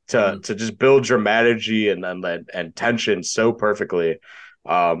to just build dramaturgy and tension so perfectly.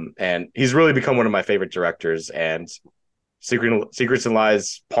 And he's really become one of my favorite directors. And Secrets and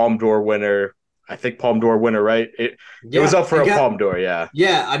Lies, Palme d'Or winner. I think Palme d'Or winner, right? It was up for a Palme d'Or, yeah.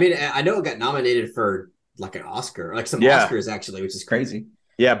 Yeah, I mean, I know it got nominated for like an Oscar, like some Oscars actually, which is crazy.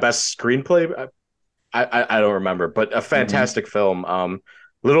 Yeah, best screenplay. I don't remember, but a fantastic film.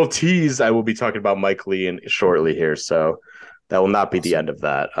 Little tease, I will be talking about Mike Lee shortly here, so that will not be the end of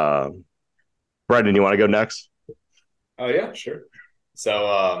that. Brendan, you want to go next? Oh yeah, sure.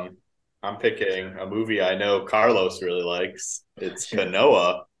 So I'm picking a movie I know Carlos really likes. It's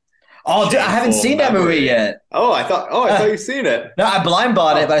Kanoa. Oh, dude, I haven't seen that movie yet. Oh, I thought you'd seen it. No, I blind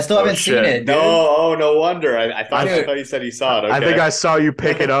bought it, but I still haven't seen it. Dude. No wonder. I thought you said you saw it. Okay. I think I saw you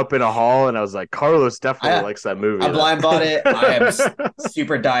pick it up in a hall, and I was like, Carlos definitely likes that movie. I blind bought it. I am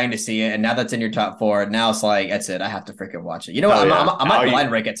super dying to see it, and now that's in your top 4. Now it's like that's it. I have to freaking watch it. You know what? I might blind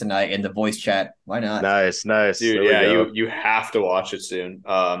rank it tonight in the voice chat. Why not? Nice, dude. Yeah, you have to watch it soon.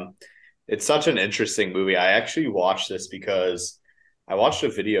 It's such an interesting movie. I actually watched this because I watched a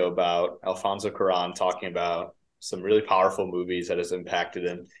video about Alfonso Cuarón talking about some really powerful movies that has impacted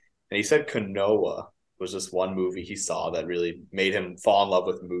him. And he said Kanoa was just one movie he saw that really made him fall in love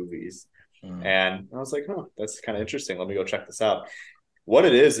with movies. And I was like, that's kind of interesting. Let me go check this out. What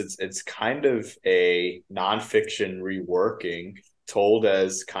it is, it's kind of a nonfiction reworking told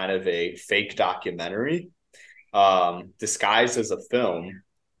as kind of a fake documentary, disguised as a film,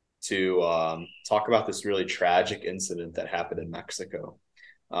 to talk about this really tragic incident that happened in Mexico.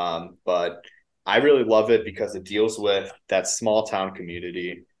 But I really love it because it deals with that small town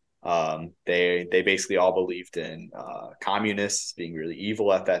community. They basically all believed in communists being really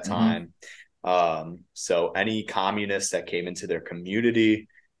evil at that time. So any communists that came into their community,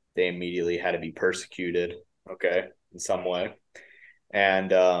 they immediately had to be persecuted, in some way.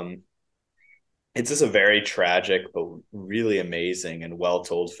 And it's just a very tragic but really amazing and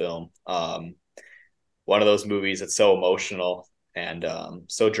well-told film. One of those movies that's so emotional and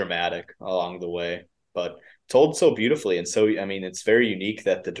so dramatic along the way, but told so beautifully. And so, I mean, it's very unique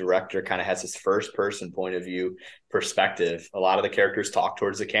that the director kind of has this first-person point of view perspective. A lot of the characters talk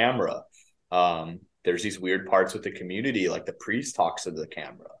towards the camera. There's these weird parts with the community, like the priest talks to the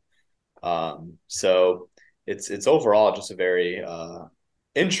camera. So it's overall just a very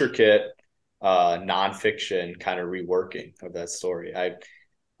intricate nonfiction kind of reworking of that story.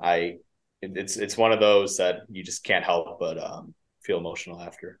 It's one of those that you just can't help but feel emotional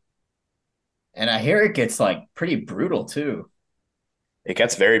after. And I hear it gets like pretty brutal too. It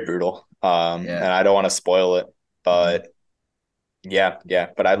gets very brutal. And I don't want to spoil it, but yeah.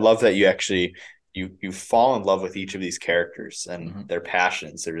 But I love that you actually you fall in love with each of these characters and their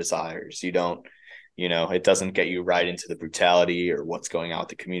passions, their desires. You don't, it doesn't get you right into the brutality or what's going on with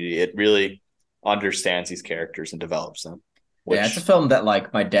the community. It really understands these characters and develops them. Yeah, it's a film that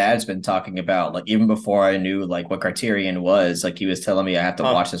like my dad's been talking about, like even before I knew like what Criterion was. Like he was telling me I have to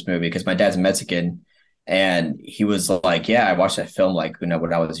watch this movie because my dad's Mexican, and he was like, "Yeah, I watched that film like when I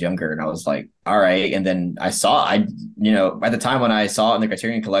was younger," and I was like, "All right." And then at the time when I saw it in the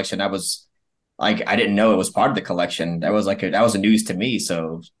Criterion collection, I was like, I didn't know it was part of the collection. That was that was a news to me.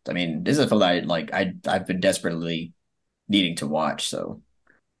 So I mean, this is a film that I've been desperately needing to watch. So.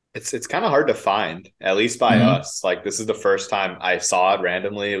 It's kind of hard to find, at least by us. Like this is the first time I saw it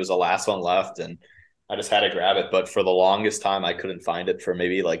randomly. It was the last one left, and I just had to grab it. But for the longest time, I couldn't find it for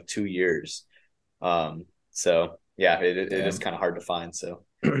maybe like 2 years. So yeah, it is kind of hard to find. So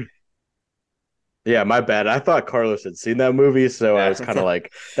yeah, my bad. I thought Carlos had seen that movie, so I was kind of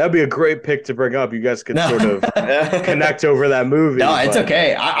like, that'd be a great pick to bring up. You guys could sort of connect over that movie. No, it's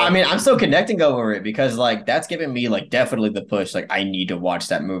okay. I mean, I'm still connecting over it because like that's given me like definitely the push. Like I need to watch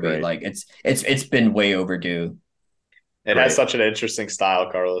that movie. Right. Like it's been way overdue. It has such an interesting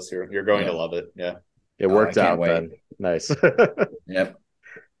style, Carlos. You're going to love it. Yeah, it worked out then. Nice. Yep.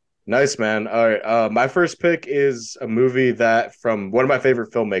 Nice, man. All right. My first pick is a movie that from one of my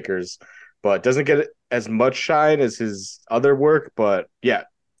favorite filmmakers, but doesn't get as much shine as his other work. But yeah,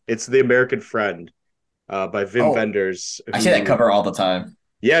 it's The American Friend by Wim Wenders. I see that cover all the time.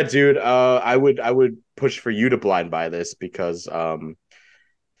 Yeah, dude. I would push for you to blind buy this because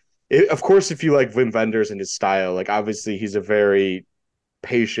of course, if you like Wim Wenders and his style, like obviously he's a very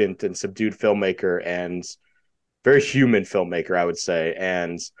patient and subdued filmmaker and very human filmmaker, I would say.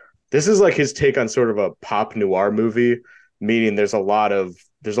 And this is like his take on sort of a pop noir movie, meaning there's a lot of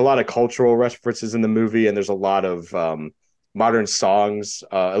cultural references in the movie, and there's a lot of modern songs,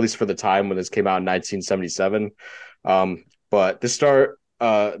 at least for the time when this came out in 1977. But the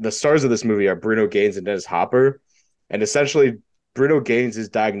stars of this movie are Bruno Gaines and Dennis Hopper, and essentially Bruno Gaines is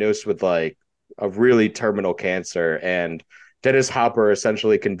diagnosed with like a really terminal cancer, and Dennis Hopper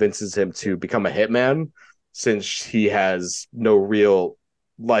essentially convinces him to become a hitman since he has no real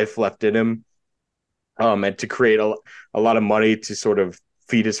life left in him, and to create a lot of money to sort of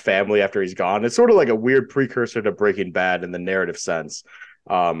feed his family after he's gone. It's sort of like a weird precursor to Breaking Bad in the narrative sense.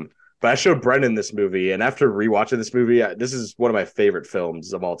 But I showed Brendan this movie, and after rewatching this movie, this is one of my favorite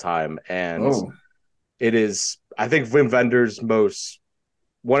films of all time, and it is, I think, Wim Wenders'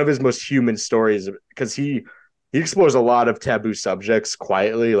 one of his most human stories, because he explores a lot of taboo subjects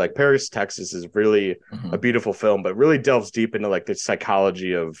quietly. Like Paris, Texas is really a beautiful film, but really delves deep into like the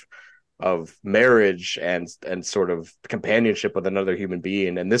psychology of marriage and sort of companionship with another human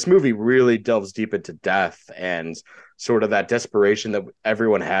being. And this movie really delves deep into death and sort of that desperation that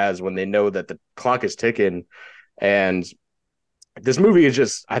everyone has when they know that the clock is ticking. And this movie is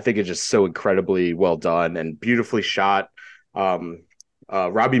just, I think it's just so incredibly well done and beautifully shot.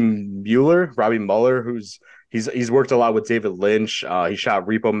 Robbie Mueller, he's worked a lot with David Lynch. He shot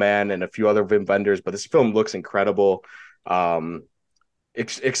Repo Man and a few other Wim Wenders, but this film looks incredible.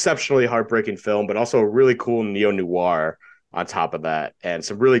 Exceptionally heartbreaking film, but also a really cool neo-noir on top of that, and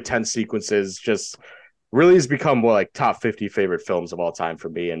some really tense sequences. Just really has become like top 50 favorite films of all time for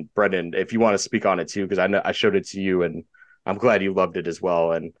me. And Brendan, if you want to speak on it too, because I know I showed it to you and I'm glad you loved it as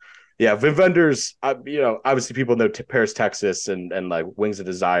well. And yeah, Wim Wenders, obviously people know Paris, Texas and like Wings of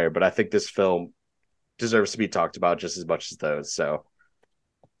Desire, but I think this film deserves to be talked about just as much as those. So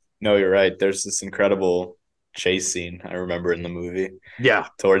no, you're right. There's this incredible chase scene I remember in the movie. Yeah.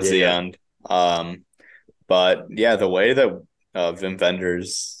 Towards the end. But yeah, the way that Wim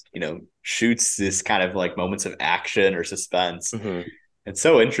Wenders, shoots this kind of like moments of action or suspense, it's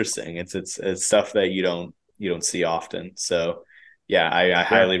so interesting. It's stuff that you don't see often. So yeah, I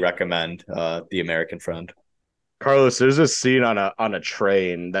highly recommend The American Friend. Carlos, there's a scene on a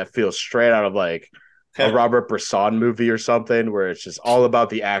train that feels straight out of like a Robert Bresson movie or something, where it's just all about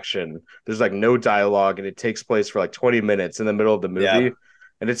the action. There's like no dialogue, and it takes place for like 20 minutes in the middle of the movie.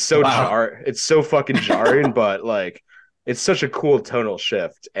 And it's so it's so fucking jarring, but like it's such a cool tonal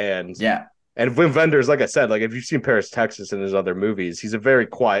shift. And Wim Wenders, like I said, like if you've seen Paris, Texas and his other movies, he's a very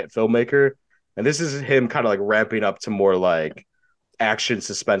quiet filmmaker. And this is him kind of like ramping up to more like action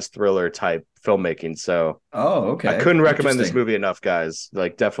suspense thriller type filmmaking. So I couldn't recommend this movie enough, guys.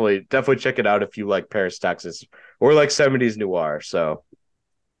 Like definitely check it out if you like Paris, Texas or like 70s noir. So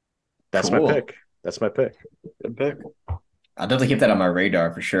that's my pick. Good pick. I'll definitely keep that on my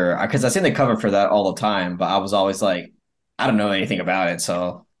radar for sure, because I've seen the cover for that all the time, but I was always like, I don't know anything about it.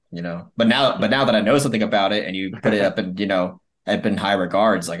 So, but now that I know something about it and you put it up and, up in high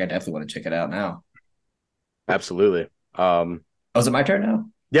regards, like I definitely want to check it out now. Absolutely. Is it my turn now?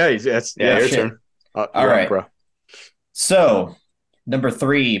 Yeah, your turn. All right, bro. So, number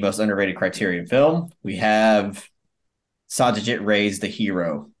 3 most underrated Criterion film, we have Satyajit Ray's The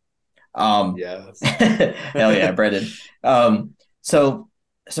Hero. Yes. Hell yeah, Brendan. So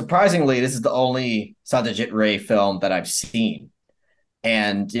surprisingly, this is the only Satyajit Ray film that I've seen.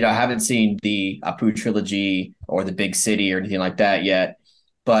 And, I haven't seen the Apu trilogy or The Big City or anything like that yet.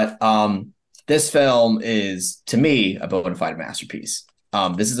 But this film is, to me, a bona fide masterpiece.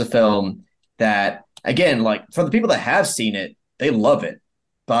 This is a film that, again, like for the people that have seen it, they love it.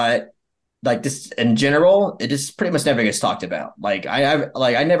 But like this in general, it just pretty much never gets talked about. Like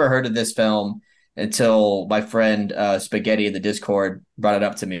I never heard of this film until my friend Spaghetti in the Discord brought it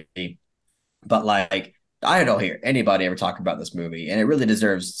up to me. But like I don't hear anybody ever talk about this movie, and it really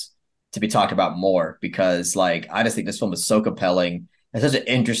deserves to be talked about more because like I just think this film is so compelling. It's such an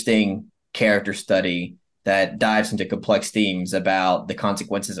interesting character study that dives into complex themes about the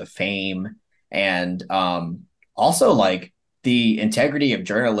consequences of fame and also like the integrity of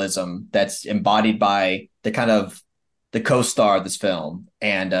journalism that's embodied by the kind of the co-star of this film.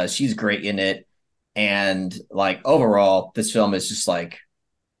 And she's great in it. And like overall, this film is just like,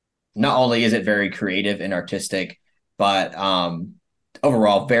 not only is it very creative and artistic, but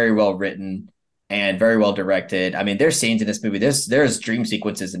overall very well written and very well directed. I mean, there's scenes in this movie. There's dream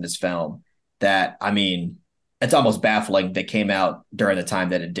sequences in this film that, I mean, it's almost baffling that came out during the time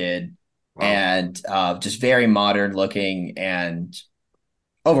that it did. Wow. And just very modern looking and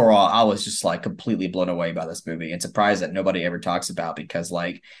overall, I was just like completely blown away by this movie and surprised that nobody ever talks about because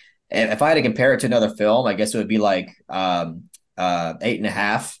like if I had to compare it to another film, I guess it would be like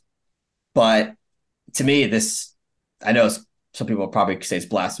 8.5. But to me, this I know some people probably say it's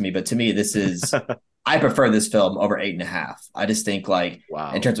blasphemy, but to me, this is I prefer this film over 8.5. I just think like in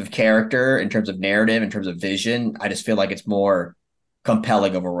Wow. terms of character, in terms of narrative, in terms of vision, I just feel like it's more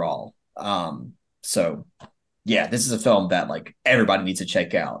compelling overall. So yeah, this is a film that like everybody needs to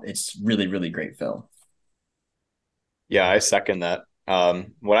check out. It's really, really great film. Yeah, I second that.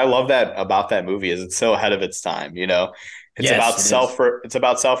 What I love that about that movie is it's so ahead of its time. Yes, it is. It's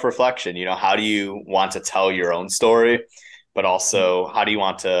about self-reflection. How do you want to tell your own story, but also how do you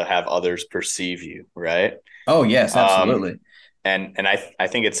want to have others perceive you, right? Oh yes, Um, absolutely. and I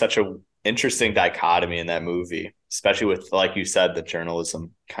think it's such a interesting dichotomy in that movie, especially with, like you said, the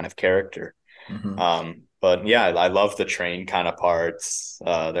journalism kind of character. Hmm. But yeah, I love the train kind of parts.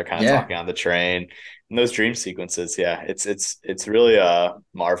 They're kind of Yeah. talking on the train and those dream sequences. Yeah, it's really a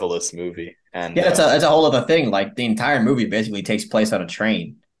marvelous movie. And Yeah, it's a whole other thing. Like the entire movie basically takes place on a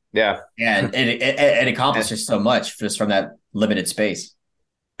train, yeah, and it and, accomplishes so much just from that limited space.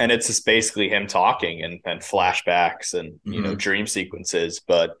 and it's just basically him talking and flashbacks and Hmm. dream sequences,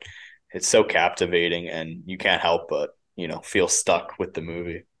 but it's so captivating and you can't help but feel stuck with the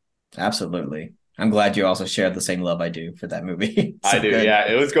movie. Absolutely. I'm glad you also shared the same love I do for that movie. I So do. good.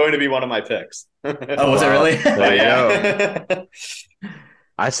 Yeah, it was going to be one of my picks. Oh, was it Wow. really? There But you go. yeah.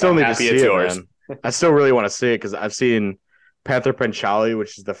 I So still I'm need to happy see it's it, yours. man. I still really want to see it because I've seen Panther Panchali,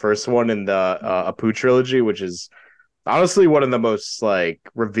 which is the first one in the Apu trilogy, which is honestly one of the most like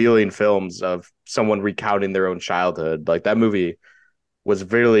revealing films of someone recounting their own childhood. Like that movie was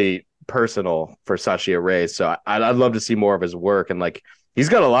really personal for Sachi Ray, so I'd love to see more of his work. And like he's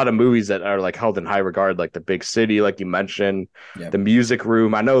got a lot of movies that are like held in high regard, like The Big City, like you mentioned, Yep. The Music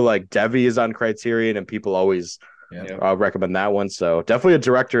Room. I know like Devi is on Criterion, and people always Yep. Yep. recommend that one. So definitely a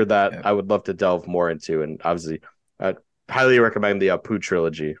director that Yep. I would love to delve more into, and obviously, I highly recommend the Pooh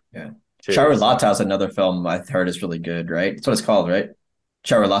trilogy Yeah. too. So Charulata is another film I've heard is really good, right? That's what it's called, right?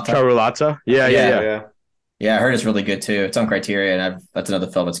 Charulata. Charulata, yeah, yeah, Oh Yeah. yeah, yeah. Yeah, I heard it's really good too. It's on Criterion. That's another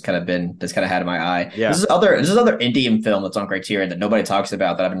film that's kind of had in my eye. yeah. This is other Indian film that's on Criterion that nobody talks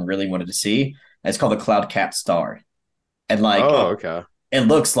about that I've been really wanted to see. And it's called The Cloud Cap Star. And like Oh, Oh, okay, it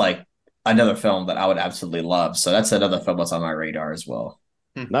looks like another film that I would absolutely love. So that's another film that's on my radar as well.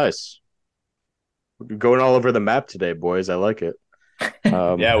 nice. We're going all over the map today, boys. I like it.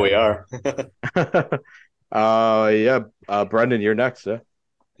 yeah, we are. Yeah. Brendan, you're next. Yeah.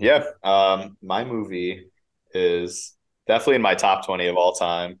 Yeah. My movie is definitely in my top 20 of all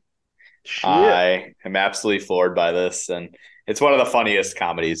time. Shit. I am absolutely floored by this, and it's one of the funniest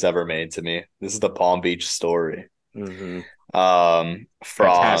comedies ever made to me. This is the Palm Beach Story. Hmm. Um,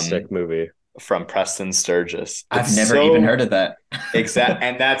 Fantastic from movie. from Preston Sturgis. I've It's never even so heard of that. exact,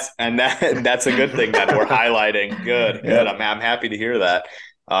 and that's a good thing that we're highlighting. Good, good. Yep. I'm happy to hear that.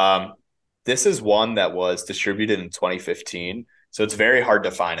 Um, this is one that was distributed in 2015, so it's very hard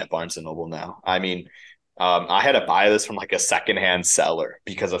to find at Barnes and Noble now. I mean, I had to buy this from like a secondhand seller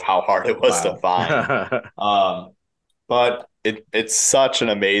because of how hard it was to Wow. find. Um, but it's such an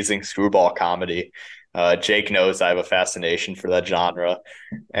amazing screwball comedy. Jake knows I have a fascination for that genre,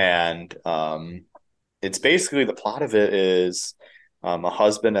 and it's basically the plot of it is a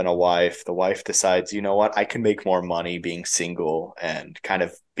husband and a wife. The wife decides, you know what, I can make more money being single and kind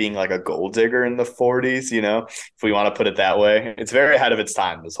of being like a gold digger in the 40s, if we want to put it that way. It's very ahead of its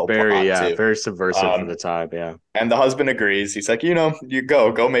time, this whole Very, plot, yeah, too. very subversive for Um, the time. Yeah. and the husband agrees. He's like, you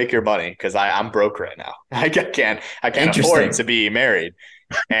go make your money because I'm broke right now. I can't afford to Interesting. be married.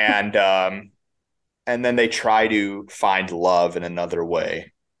 And then they try to find love in another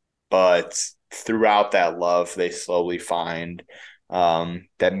way, but throughout that love, they slowly find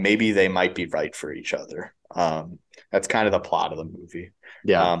that maybe they might be right for each other. That's kind of the plot of the movie.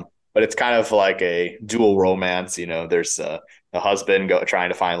 Yeah. But it's kind of like a dual romance. There's the husband trying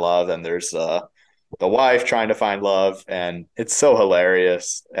to find love, and there's the wife trying to find love, and it's so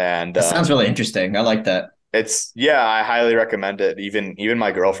hilarious. And That sounds really interesting. I like that. yeah, I highly recommend it. Even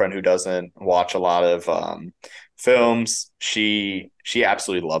my girlfriend who doesn't watch a lot of films, she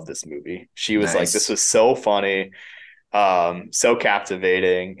absolutely loved this movie. She was like, this Nice. was so funny, so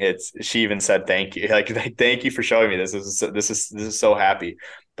captivating. She even said thank you, like thank you for showing me this. This is so happy.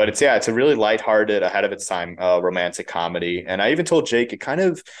 But it's a really lighthearted, ahead of its time romantic comedy. And I even told Jake it kind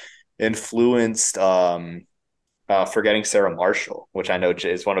of influenced Forgetting Sarah Marshall, which I know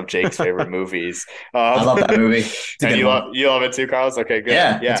is one of Jake's favorite movies. I love that movie. It's a And good you one. love it too, Carlos. Okay, good.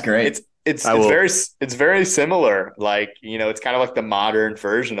 Yeah, it's Yeah, great. it's I it's will. very similar. Like, it's kind of like the modern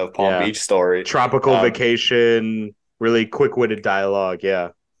version of Palm Yeah. Beach Story. Tropical vacation, really quick-witted dialogue. Yeah.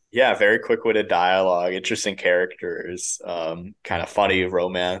 Yeah, very quick-witted dialogue, interesting characters, kind of funny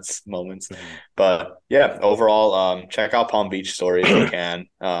romance moments. Mhm. But yeah, overall, check out Palm Beach Story if you can.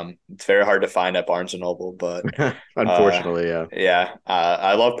 It's very hard to find at Barnes and Noble, but Unfortunately, yeah. yeah,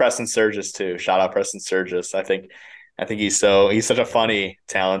 I love Preston Sturges too. Shout out Preston Sturges. I think he's such a funny,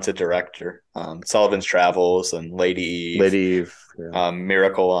 talented director. Sullivan's Travels and Lady Eve, Lady Eve. Yeah.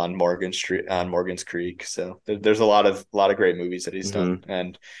 Miracle on Morgan's Creek. So there's a lot of great movies that he's done,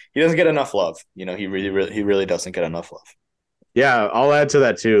 and he doesn't get enough love. He really doesn't get enough love. Yeah, I'll add to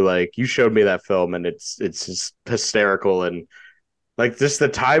that too. Like you showed me that film, and it's just hysterical, and like just the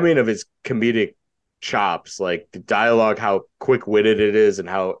timing of his comedic chops, like the dialogue, how quick witted it is, and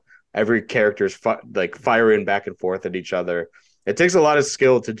how every character's like firing back and forth at each other. It takes a lot of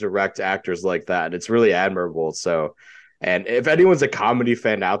skill to direct actors like that, and it's really admirable. So, and if anyone's a comedy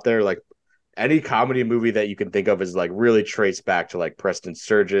fan out there, like any comedy movie that you can think of is like really traced back to like Preston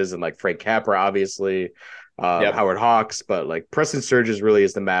Sturges and like Frank Capra, obviously, Yep. Howard Hawks, but like Preston Sturges really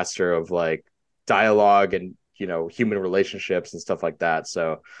is the master of like dialogue and human relationships and stuff like that.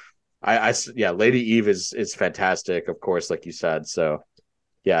 So yeah, Lady Eve is fantastic, of course, like you said. So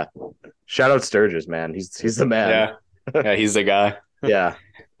yeah, shout out Sturges, man. He's the man. Yeah, he's the guy. Yeah.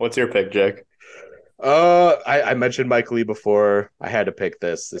 What's your pick, Jake? I mentioned Mike Lee before. I had to pick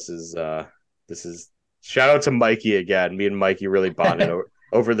this. This is shout out to Mikey again. Me and Mikey really bonded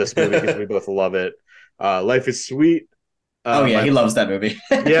over this movie because we both love it. Life is Sweet. Oh yeah, he loves that movie.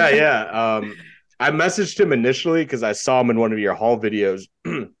 Yeah. I messaged him initially because I saw him in one of your haul videos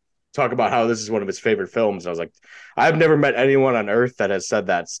talk about how this is one of his favorite films. And I was like, I've never met anyone on earth that has said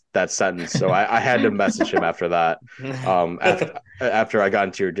that sentence. So I had to message him after that. After I got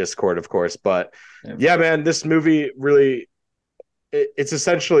into your Discord, of course. But yeah, man, this movie really it's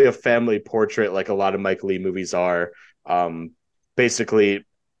essentially a family portrait, like a lot of Mike Lee movies are. Basically,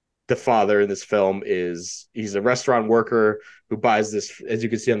 the father in this film he's a restaurant worker who buys this, as you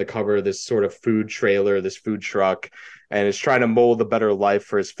can see on the cover, this sort of food trailer, this food truck, and is trying to mold a better life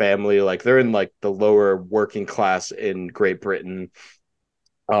for his family. Like they're in like the lower working class in Great Britain.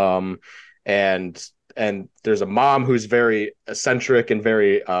 And there's a mom who's very eccentric and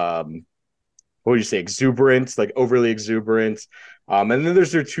very what would you say, exuberant, like overly exuberant. And then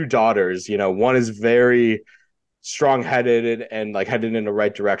there's their two daughters. One is very strong-headed and like headed in the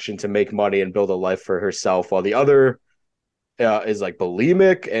right direction to make money and build a life for herself, while the other is like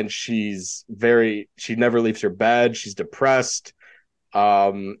bulimic, and she never leaves her bed. She's depressed.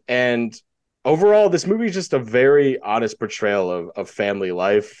 And overall, this movie is just a very honest portrayal of family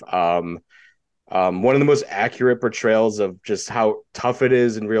life. One of the most accurate portrayals of just how tough it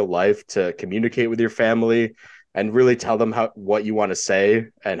is in real life to communicate with your family and really tell them what you want to say,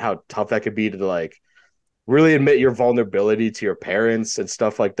 and how tough that could be to like really admit your vulnerability to your parents and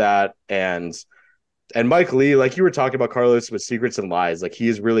stuff like that. And Mike Lee, like you were talking about, Carlos, with Secrets and Lies, like he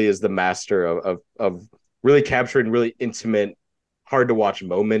really is the master of really capturing really intimate, hard to watch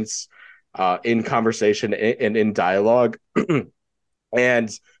moments in conversation and in dialogue. And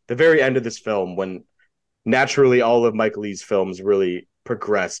the very end of this film, when naturally all of Mike Lee's films really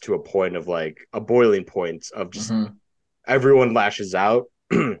progress to a point of like a boiling point of just everyone lashes out.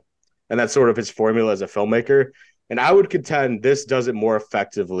 And that's sort of his formula as a filmmaker. And I would contend this does it more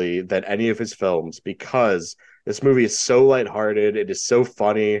effectively than any of his films, because this movie is so lighthearted. It is so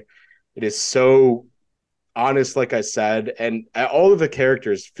funny. It is so honest, like I said. And all of the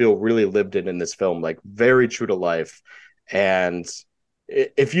characters feel really lived in this film, like very true to life. And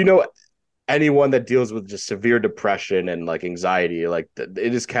if you know anyone that deals with just severe depression and like anxiety, like it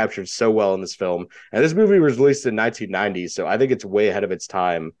is captured so well in this film. And this movie was released in 1990, so I think it's way ahead of its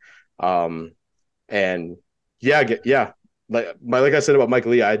time. And yeah, like I said about Mike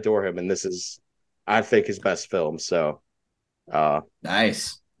Lee, I adore him, and this is, I think, his best film. So,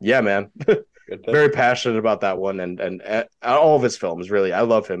 nice. Yeah, man, very passionate about that one, and all of his films. Really, I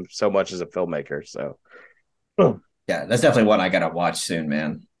love him so much as a filmmaker. So, yeah, that's definitely one I gotta watch soon,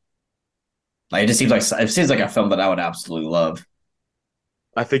 man. Like it seems like a film that I would absolutely love.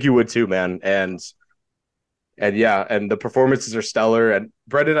 I think you would too, man, and yeah, and the performances are stellar. And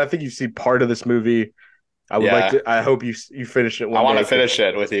Brendan, I think you've seen part of this movie. I would like to. I hope you finish it. I want to finish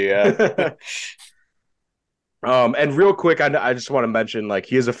it with you. Yeah. And real quick, I just want to mention, like,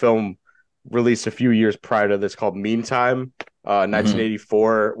 he has a film released a few years prior to this called Meantime,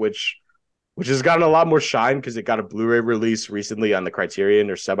 1984, which has gotten a lot more shine because it got a Blu-ray release recently on the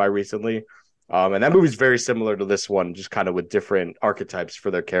Criterion, or semi recently. And that movie's very similar to this one, just kind of with different archetypes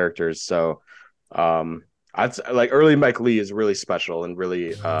for their characters. So I'd like early Mike Lee is really special and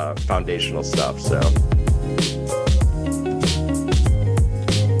really foundational stuff. So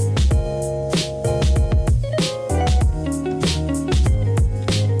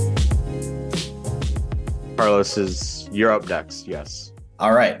Carlos, you're up next. Yes.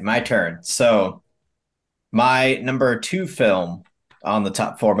 All right, my turn. So my number 2 film on the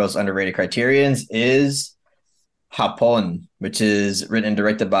top 4 most underrated Criterions is Japón, which is written and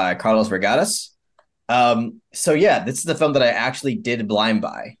directed by Carlos Regatas. So yeah, this is the film that I actually did blind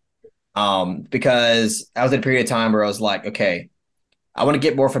buy. Because I was in a period of time where I was like, okay, I want to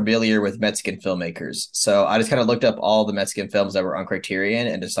get more familiar with Mexican filmmakers. So I just kind of looked up all the Mexican films that were on Criterion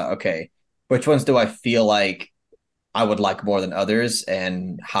and just thought, okay, which ones do I feel like I would like more than others?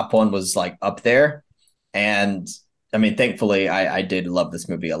 And Japón was like up there. And I mean, thankfully, I did love this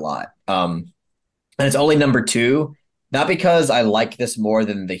movie a lot. And it's only number 2, not because I like this more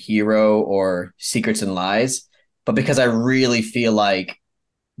than The Hero or Secrets and Lies, but because I really feel like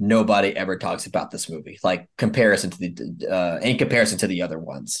nobody ever talks about this movie, like comparison to in comparison to the other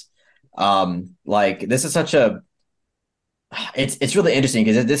ones. Like this is such a, it's really interesting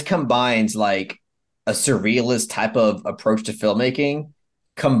because this combines like a surrealist type of approach to filmmaking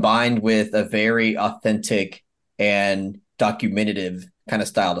combined with a very authentic and documentative kind of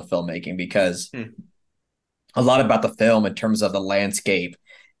style to filmmaking, because a lot about the film in terms of the landscape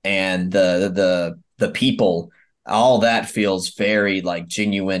and the people, all that feels very like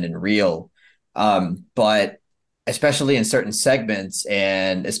genuine and real. But especially in certain segments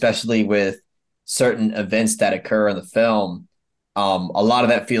and especially with certain events that occur in the film, a lot of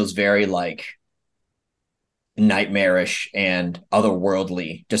that feels very like nightmarish and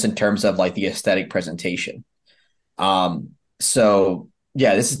otherworldly, just in terms of like the aesthetic presentation. So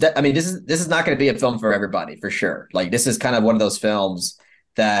yeah, I mean, this is not going to be a film for everybody for sure. Like this is kind of one of those films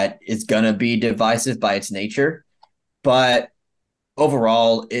that is going to be divisive by its nature, but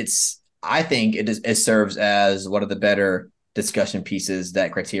overall, I think it serves as one of the better discussion pieces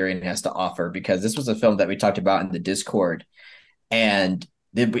that Criterion has to offer, because this was a film that we talked about in the Discord, and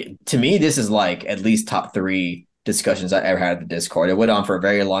to me, this is like at least top 3 discussions I ever had at the Discord. It went on for a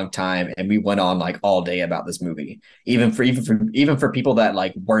very long time, and we went on like all day about this movie. Even for people that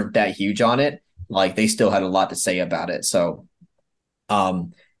like weren't that huge on it, like they still had a lot to say about it. So,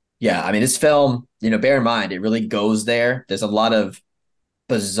 yeah, I mean, this film, bear in mind, it really goes there. There's a lot of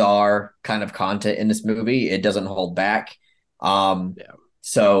bizarre kind of content in this movie. It doesn't hold back. Yeah.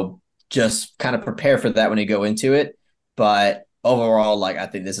 So just kind of prepare for that when you go into it. But overall, like I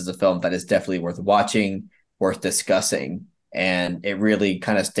think this is a film that is definitely worth watching, worth discussing, and it really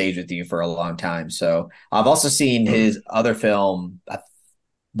kind of stays with you for a long time. So I've also seen his other film.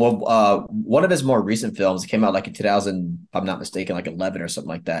 One of his more recent films came out like in 2000, if I'm not mistaken, like 11 or something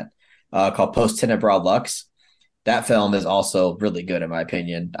like that, called Post Tenebra Lux. That film is also really good in my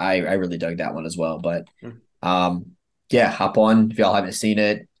opinion. I really dug that one as well. But yeah, hop on if y'all haven't seen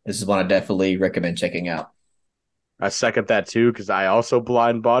it. This is one I definitely recommend checking out. I second that too, because I also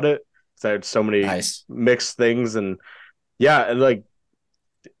blind bought it because I had so many mixed things, and yeah, and like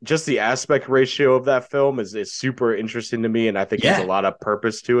just the aspect ratio of that film is super interesting to me, and I think there's a lot of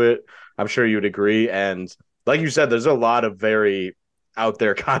purpose to it. I'm sure you'd agree. And like you said, there's a lot of very out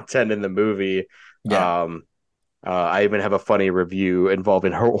there content in the movie. Yeah. I even have a funny review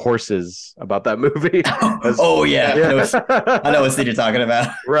involving horses about that movie. Oh yeah. I know what scene you're talking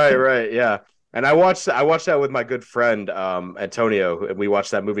about. Right, yeah. And I watched that with my good friend Antonio, and we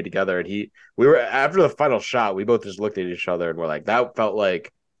watched that movie together. And we were after the final shot, we both just looked at each other and we're like, that felt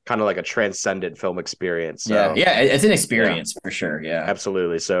like kind of like a transcendent film experience. So, yeah, it's an experience for sure. Yeah,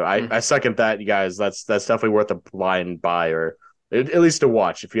 absolutely. So I second that, you guys. That's definitely worth a blind buy, or at least a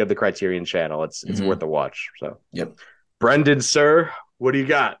watch if you have the Criterion channel. It's worth a watch. So yep. Brendan, sir, what do you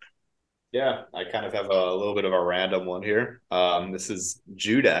got? Yeah, I kind of have a little bit of a random one here. This is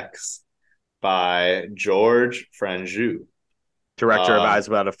Judex by George Franju, director of Eyes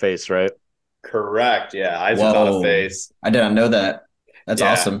Without a Face, right? Correct. Yeah, Eyes Without a Face. I didn't know that. That's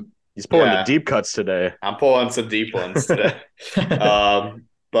awesome. He's pulling the deep cuts today. I'm pulling some deep ones today.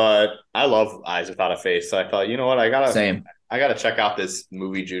 But I love Eyes Without a Face, so I thought, you know what, I gotta check out this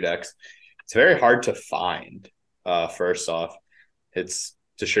movie Judex. It's very hard to find. First off, it's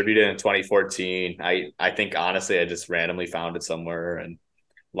distributed in 2014. I think honestly, I just randomly found it somewhere, and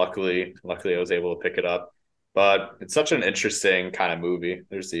luckily I was able to pick it up. But it's such an interesting kind of movie.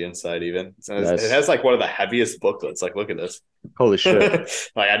 There's the inside even. It Nice. has like one of the heaviest booklets. Like, look at this. Holy shit.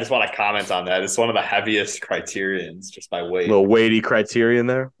 Like, I just want to comment on that. It's one of the heaviest Criterions just by weight. Little weighty Criterion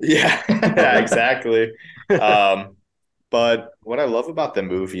there. Yeah, yeah, exactly. But what I love about the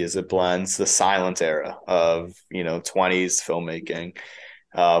movie is it blends the silent era of 20s filmmaking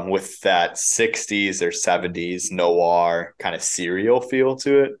with that 60s or 70s noir kind of serial feel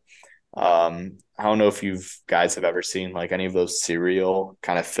to it. I don't know if you guys have ever seen like any of those serial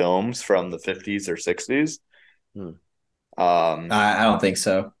kind of films from the 50s or 60s. Hmm. I don't think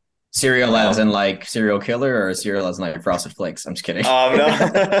so. Serial as in like serial killer or serial as in like Frosted Flakes? I'm just kidding.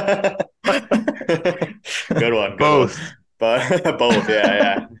 No. Good one. Both. But both,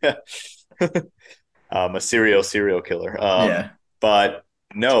 yeah. A serial killer. Yeah. But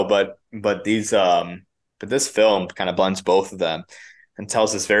no, but these but this film kind of blends both of them and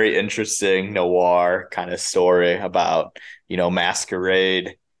tells this very interesting noir kind of story about,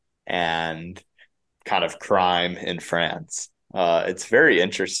 masquerade and kind of crime in France. It's very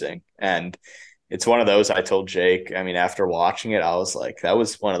interesting. And it's one of those I told Jake, I mean, after watching it, I was like, that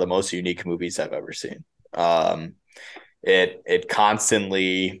was one of the most unique movies I've ever seen. It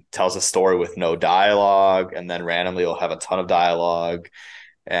constantly tells a story with no dialogue, and then randomly will have a ton of dialogue.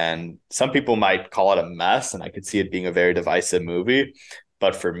 And some people might call it a mess, and I could see it being a very divisive movie.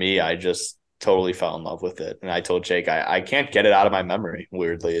 But for me, I just totally fell in love with it. And I told Jake, I can't get it out of my memory.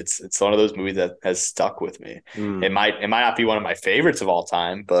 Weirdly, it's one of those movies that has stuck with me. It might not be one of my favorites of all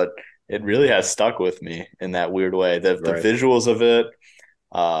time, but it really has stuck with me in that weird way. The visuals of it,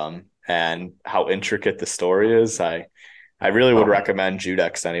 and how intricate the story is. I really would recommend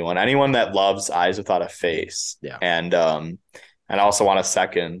Judex to anyone that loves Eyes Without a Face. Yeah. And I also want to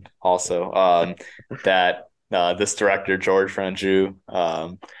second that this director, George Franju,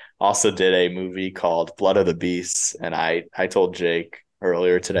 also did a movie called Blood of the Beasts. And I told Jake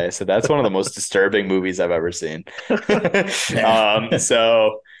earlier today, I said, that's one of the most disturbing movies I've ever seen.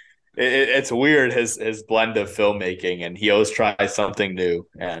 So it's weird, his blend of filmmaking, and he always tries something new.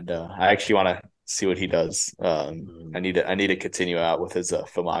 And I actually want to see what he does. I need to continue out with his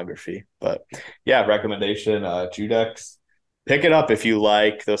filmography. But yeah, recommendation, Judex. Pick it up if you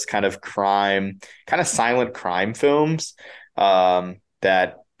like those kind of silent crime films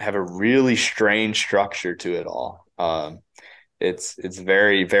that have a really strange structure to it all. It's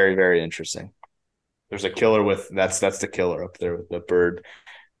very, very, very interesting. There's a killer with that's the killer up there with the bird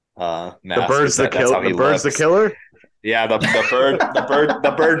mask. The bird's the killer. The bird's the killer. Yeah,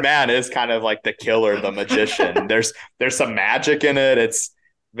 the bird man is kind of like the killer, the magician. There's some magic in it. It's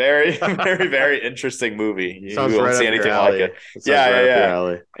very, very, very interesting movie. You won't see anything like it.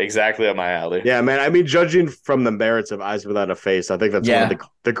 Yeah. Exactly up my alley. Yeah, man. I mean, judging from the merits of Eyes Without a Face, I think that's one of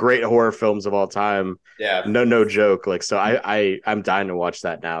the great horror films of all time. Yeah. No joke. Like, so I'm dying to watch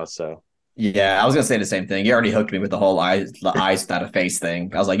that now. So yeah, I was gonna say the same thing. You already hooked me with the whole eyes without a face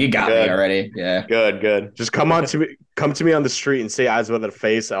thing. I was like, you got me already. Yeah. Good. Just come to me on the street and say Eyes Without a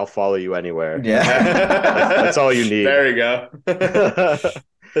Face. I'll follow you anywhere. Yeah. That's all you need. There you go.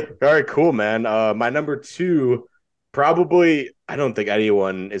 All right, cool, man. My number 2, probably, I don't think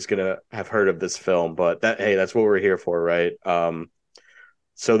anyone is gonna have heard of this film, but that's what we're here for, right?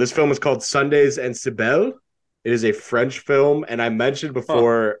 So this film is called Sundays and Cybele. It is a French film, and I mentioned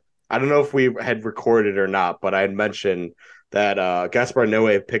before, I don't know if we had recorded or not, but I had mentioned that Gaspar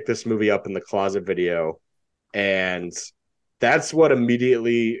Noé picked this movie up in the closet video, and that's what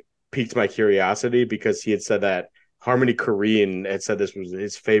immediately piqued my curiosity, because he had said that Harmony Korine had said this was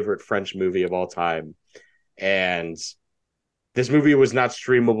his favorite French movie of all time. And this movie was not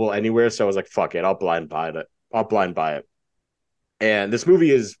streamable anywhere, so I was like, fuck it, I'll blind buy it. And this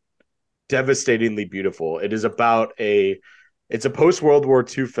movie is devastatingly beautiful. It is it's a post-World War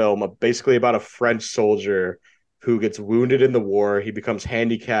II film, basically about a French soldier who gets wounded in the war. He becomes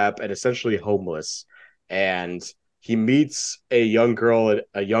handicapped and essentially homeless. And he meets a young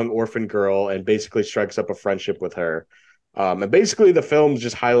orphan girl, and basically strikes up a friendship with her. And basically the film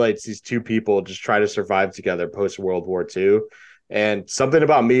just highlights these two people just try to survive together post World War II. And something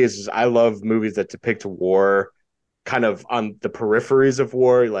about me is I love movies that depict war kind of on the peripheries of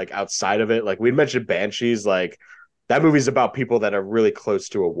war, like outside of it. Like we mentioned Banshees, like that movie is about people that are really close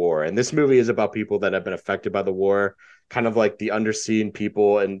to a war. And this movie is about people that have been affected by the war, kind of like the underseen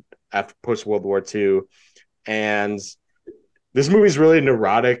people and after post World War II. And this movie is really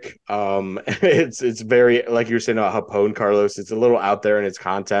neurotic. It's very, like you were saying about Japón, Carlos, it's a little out there in its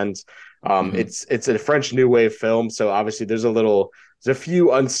content. It's a French New Wave film, so obviously there's a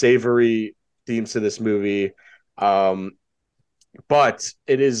few unsavory themes to this movie, but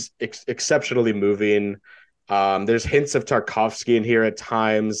it is exceptionally moving. There's hints of Tarkovsky in here at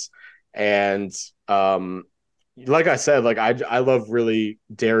times, and like I said, like I love really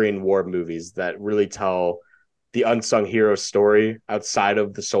daring war movies that really tell the unsung hero story outside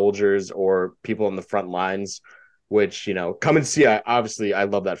of the soldiers or people in the front lines. Which, come and see. Obviously I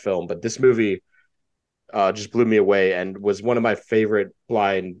love that film, but this movie just blew me away and was one of my favorite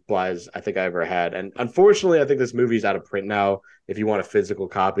blind buys I think I ever had. And unfortunately, I think this movie's out of print now. If you want a physical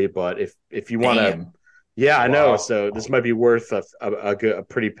copy, but if you want to, yeah, I know. So this might be worth a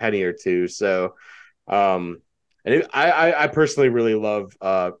pretty penny or two. So, I personally really love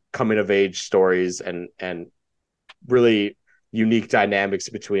coming of age stories and really unique dynamics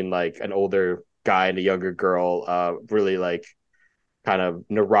between like an older guy and a younger girl. Really like kind of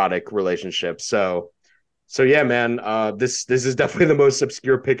neurotic relationship. So yeah, man, this is definitely the most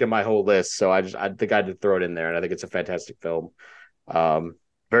obscure pick in my whole list. So I think I had to throw it in there, and I think it's a fantastic film.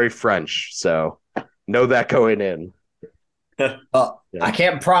 Very French, so know that going in. Well, yeah. I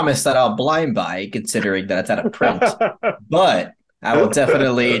can't promise that I'll blind buy, considering that it's out of print, but I will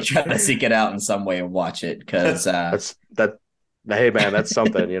definitely try to seek it out in some way and watch it because that. Hey, man, that's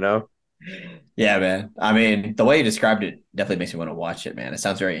something, Yeah, man. I mean, the way you described it definitely makes me want to watch it, man. It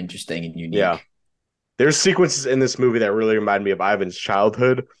sounds very interesting and unique. Yeah. There's sequences in this movie that really remind me of Ivan's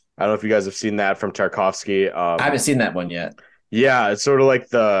childhood. I don't know if you guys have seen that from Tarkovsky. I haven't seen that one yet. Yeah, it's sort of like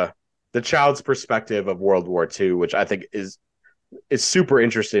the child's perspective of World War II, which I think is super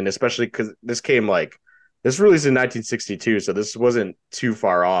interesting, especially because this released in 1962, so this wasn't too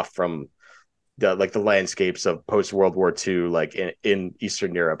far off from the landscapes of post World War II, like in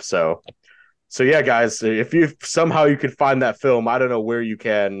Eastern Europe. So yeah, guys, if you somehow you could find that film, I don't know where you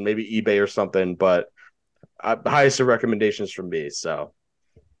can, maybe eBay or something, but highest of recommendations from me. So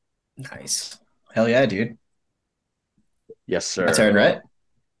nice, hell yeah, dude. Yes, sir. My turn, right?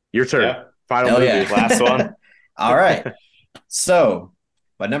 Your turn. Yeah. Final movie, yeah. Last one. All right. So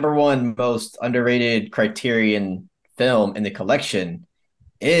my number one most underrated Criterion film in the collection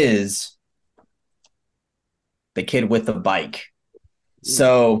is The Kid with the Bike.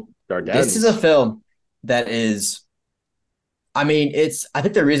 So this is a film that is, I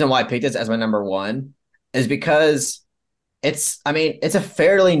think the reason why I picked this as my number one is because it's a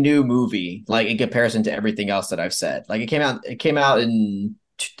fairly new movie, like in comparison to everything else that I've said. Like it came out in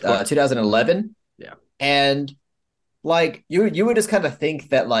 2011. Yeah. And like you would just kind of think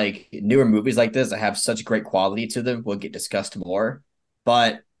that like newer movies like this that have such great quality to them will get discussed more.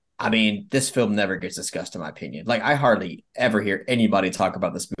 But I mean, this film never gets discussed, in my opinion. Like, I hardly ever hear anybody talk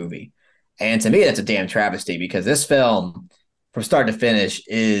about this movie. And to me, that's a damn travesty because this film, from start to finish,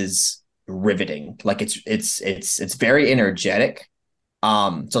 is riveting. Like, it's very energetic.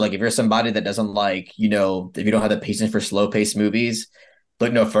 So like if you're somebody that doesn't like, if you don't have the patience for slow-paced movies,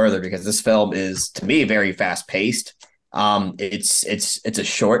 look no further because this film is, to me, very fast-paced. It's a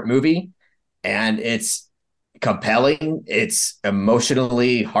short movie, and it's compelling. It's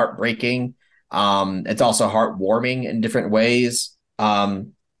emotionally heartbreaking. It's also heartwarming in different ways. But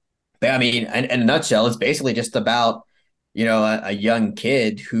I mean, in a nutshell, it's basically just about, a young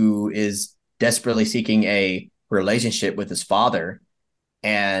kid who is desperately seeking a relationship with his father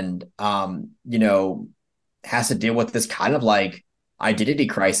and, has to deal with this kind of like identity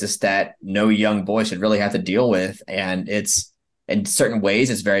crisis that no young boy should really have to deal with. And it's, in certain ways,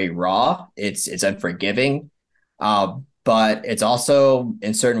 it's very raw. It's unforgiving. But it's also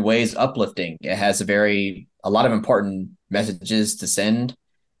in certain ways uplifting. It has a lot of important messages to send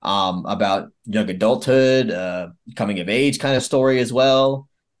about young adulthood, coming of age kind of story as well.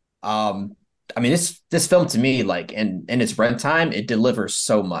 This film to me, like in its runtime, it delivers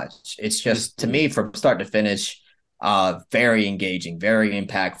so much. It's just, to me, from start to finish, very engaging, very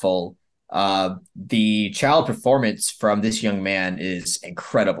impactful. The child performance from this young man is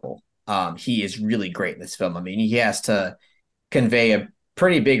incredible. He is really great in this film. I mean, he has to convey a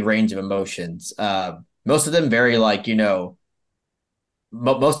pretty big range of emotions. Most of them very like,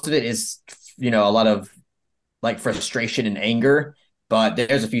 most of it is, a lot of like frustration and anger, but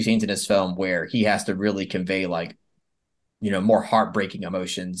there's a few scenes in this film where he has to really convey like, more heartbreaking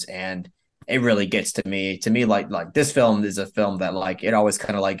emotions. And it really gets to me. To me, like this film is a film that like, it always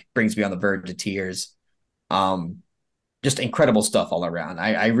kind of like brings me on the verge of tears. Just incredible stuff all around.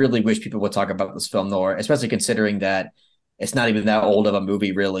 I really wish people would talk about this film more, especially considering that it's not even that old of a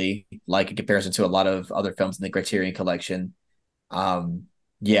movie, really, like in comparison to a lot of other films in the Criterion collection.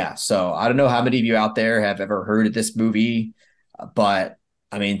 So I don't know how many of you out there have ever heard of this movie, but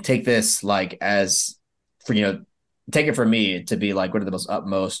I mean, take this like as for, take it from me to be like one of the most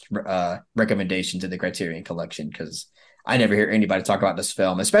utmost recommendations in the Criterion collection, because I never hear anybody talk about this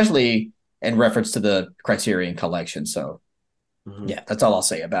film, especially in reference to the Criterion collection. So yeah, that's all I'll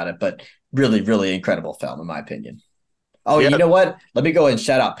say about it. But really, really incredible film, in my opinion. Oh, Yeah. you know what? Let me go and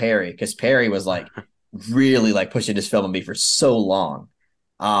shout out Perry, because Perry was like really like pushing this film on me for so long.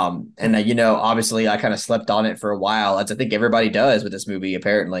 And obviously I kind of slept on it for a while, as I think everybody does with this movie,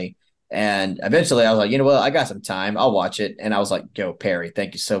 apparently. And eventually I was like, you know what? I got some time. I'll watch it. And I was like, yo, Perry,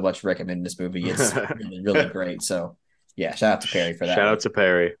 thank you so much for recommending this movie. It's really, really great. So yeah, shout out to Perry for that. Shout out to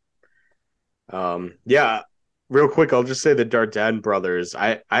Perry. Yeah, real quick, I'll just say the Dardenne brothers.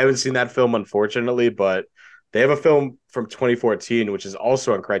 I haven't seen that film, unfortunately, but they have a film from 2014, which is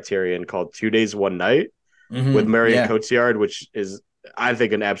also on Criterion, called 2 Days, One Night with Marion Cotillard, which is, I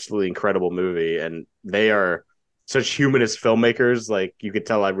think, an absolutely incredible movie. And they are such humanist filmmakers. Like, you could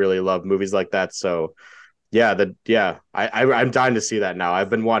tell I really love movies like that. So I'm dying to see that now. I've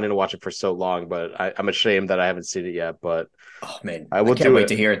been wanting to watch it for so long, but I'm ashamed that I haven't seen it yet. But oh man, I can't wait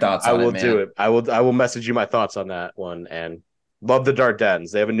to hear your thoughts on it. I will do it. I will message you my thoughts on that one. And love the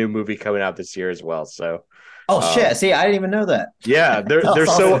Dardennes. They have a new movie coming out this year as well. So shit. See, I didn't even know that. Yeah, they're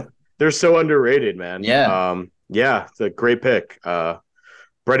awesome. They're so underrated, man. Yeah. Yeah, it's a great pick.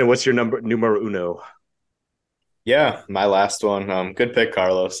 Brendan, what's your numero uno? Yeah, my last one. Good pick,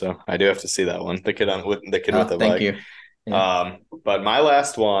 Carlos. So I do have to see that one. The kid with the thank bike. You. Yeah. But my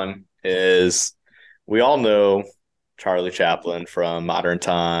last one is, we all know Charlie Chaplin from Modern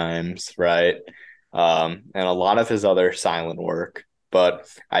Times, right? And a lot of his other silent work. But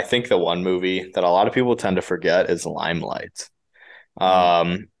I think the one movie that a lot of people tend to forget is Limelight.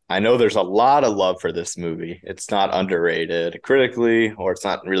 I know there's a lot of love for this movie. It's not underrated critically, or it's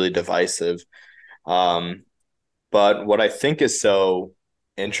not really divisive. But what I think is so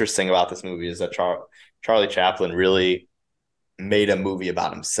interesting about this movie is that Charlie Chaplin really made a movie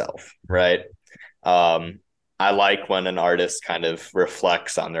about himself, right? I like when an artist kind of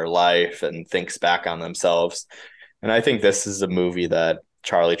reflects on their life and thinks back on themselves. And I think this is a movie that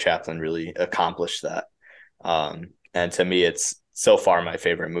Charlie Chaplin really accomplished that. And to me, it's so far my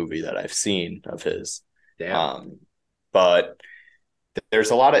favorite movie that I've seen of his. But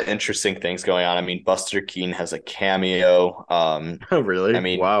there's a lot of interesting things going on. I mean, Buster Keaton has a cameo. Oh, really? I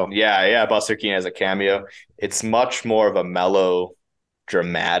mean, wow. Yeah. Buster Keaton has a cameo. It's much more of a mellow,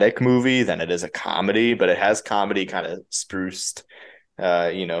 dramatic movie than it is a comedy, but it has comedy kind of spruced,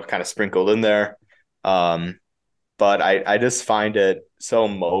 kind of sprinkled in there. But I just find it so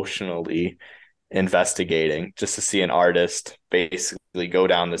emotionally investigating just to see an artist basically go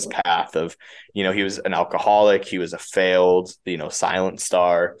down this path of, he was an alcoholic, he was a failed, silent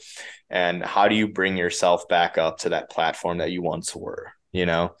star. And how do you bring yourself back up to that platform that you once were,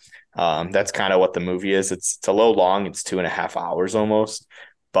 that's kind of what the movie is. It's a little long. It's 2.5 hours almost,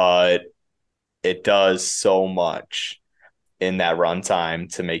 but it does so much in that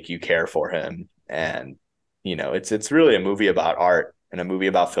runtime to make you care for him. And, it's really a movie about art and a movie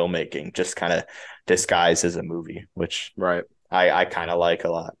about filmmaking, just kind of disguised as a movie, which right. I kind of like a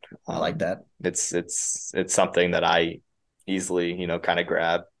lot. I like that. It's something that I easily, kind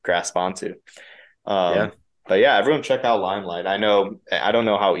of grasp onto. But yeah, everyone check out Limelight. I don't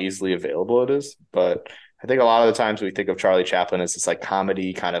know how easily available it is, but I think a lot of the times we think of Charlie Chaplin as this like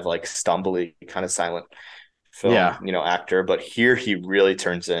comedy, kind of like stumbly, kind of silent film, actor. But here he really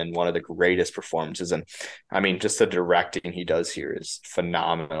turns in one of the greatest performances. And I mean, just the directing he does here is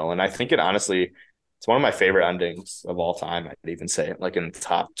phenomenal. And I think it's one of my favorite endings of all time. I'd even say like in the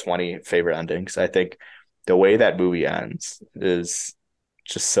top 20 favorite endings. I think the way that movie ends is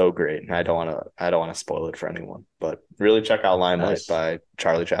just so great. And I don't want to spoil it for anyone, but really check out Limelight by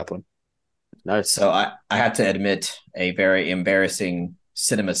Charlie Chaplin. Nice. So I have to admit a very embarrassing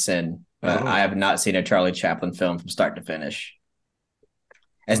cinema sin. I have not seen a Charlie Chaplin film from start to finish.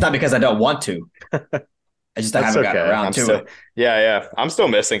 And it's not because I don't want to. I haven't gotten around to it. Yeah. I'm still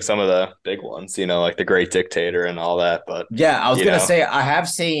missing some of the big ones, like The Great Dictator and all that. But yeah, I was going to say I have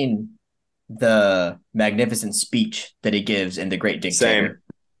seen the magnificent speech that he gives in The Great Dictator. Same.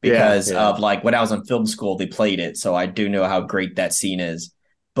 Because of like when I was in film school, they played it. So I do know how great that scene is.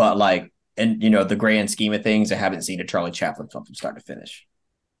 But like, in the grand scheme of things, I haven't seen a Charlie Chaplin film from start to finish.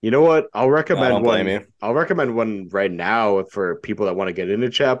 You know what? I'll recommend blame you. I'll recommend one right now for people that want to get into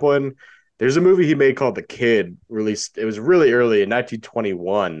Chaplin. There's a movie he made called The Kid, released. It was really early in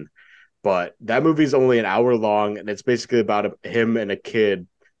 1921, but that movie's only an hour long, and it's basically about him and a kid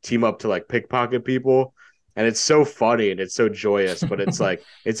team up to like pickpocket people. And it's so funny and it's so joyous, but it's like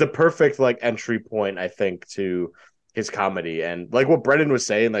it's a perfect like entry point, I think, to his comedy. And like what Brendan was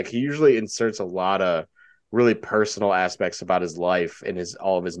saying, like he usually inserts a lot of really personal aspects about his life in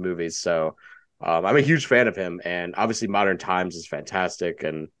all of his movies. So I'm a huge fan of him, and obviously Modern Times is fantastic.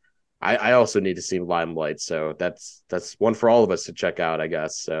 And I also need to see Limelight, so that's one for all of us to check out, I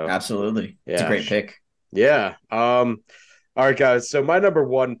guess. So Absolutely. It's a yeah, great pick. yeah. All right, guys. So my number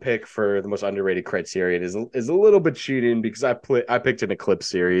one pick for the most underrated Criterion is a little bit cheating because I picked an Eclipse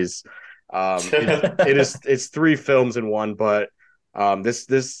series. It's three films in one, but this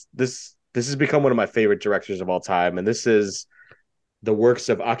has become one of my favorite directors of all time, and this is the works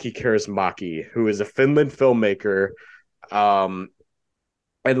of Aki Kaurismäki, who is a Finland filmmaker. Um,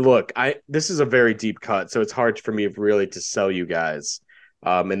 and look, I this is a very deep cut, so it's hard for me really to sell you guys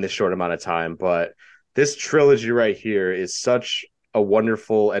in this short amount of time. But this trilogy right here is such a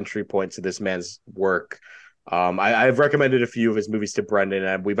wonderful entry point to this man's work. I've recommended a few of his movies to Brendan,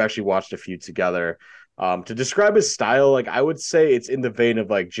 and we've actually watched a few together. To describe his style, like I would say it's in the vein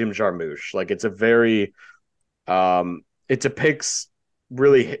of like Jim Jarmusch. Like it's a very it depicts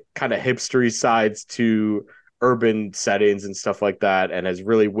really kind of hipstery sides to urban settings and stuff like that, and has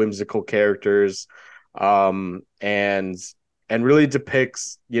really whimsical characters, and really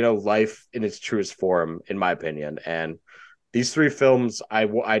depicts life in its truest form, in my opinion. And these three films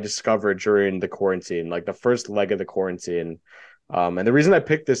I discovered during the quarantine, like the first leg of the quarantine, and the reason I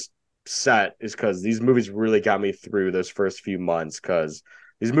picked this set is because these movies really got me through those first few months, because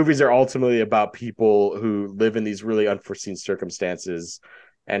these movies are ultimately about people who live in these really unforeseen circumstances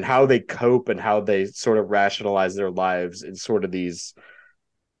and how they cope and how they sort of rationalize their lives in sort of these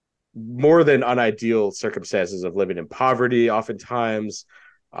more than unideal circumstances of living in poverty, oftentimes.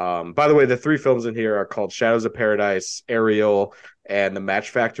 By the way, the three films in here are called Shadows of Paradise, Ariel, and The Match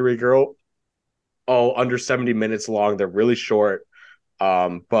Factory Girl. All under 70 minutes long. They're really short.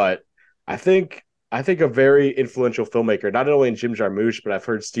 But I think a very influential filmmaker, not only in Jim Jarmusch, but I've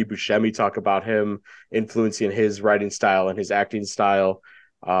heard Steve Buscemi talk about him influencing his writing style and his acting style.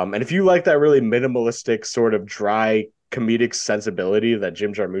 And if you like that really minimalistic, sort of dry comedic sensibility that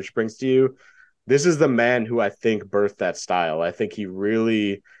Jim Jarmusch brings to you, this is the man who I think birthed that style. I think he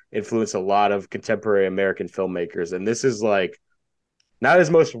really influenced a lot of contemporary American filmmakers. And this is like not his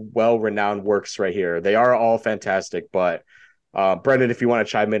most well-renowned works right here. They are all fantastic, but Brendan, if you want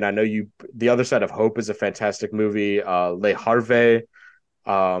to chime in, I know The Other Side of Hope is a fantastic movie. Le Harvey,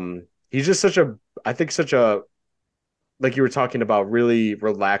 he's just such a, like you were talking about, really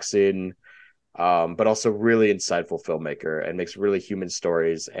relaxing, but also really insightful filmmaker, and makes really human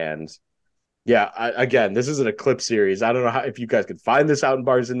stories. And yeah, again, this is an Eclipse series. I don't know if you guys could find this out in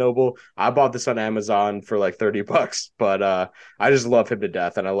Barnes and Noble. I bought this on Amazon for like $30, but I just love him to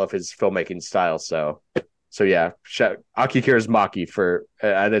death, and I love his filmmaking style. So yeah, Aki Kaurismäki for,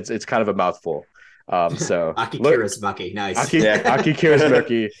 and it's kind of a mouthful. So Aki Kaurismäki, nice. Aki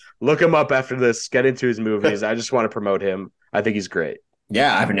Kaurismäki, look him up after this. Get into his movies. I just want to promote him. I think he's great.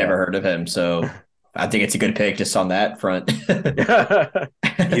 Yeah, I've never heard of him, so I think it's a good pick just on that front.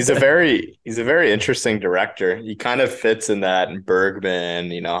 He's a very interesting director. He kind of fits in that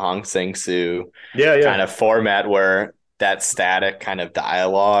Bergman, Hong Sang-soo kind of format, where that static kind of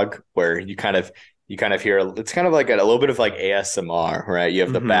dialogue where you kind of hear, it's kind of like a little bit of like ASMR, right? You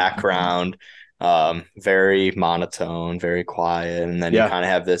have the background, very monotone, very quiet, and then you kind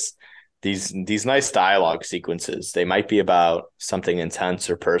of have these nice dialogue sequences. They might be about something intense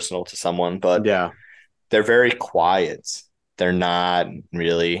or personal to someone, but they're very quiet. They're not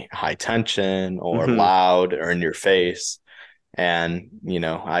really high tension or loud or in your face. And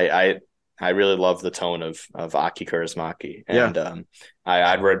I really love the tone of Aki Kaurismäki, and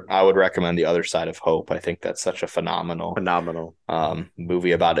I would recommend The Other Side of Hope. I think that's such a phenomenal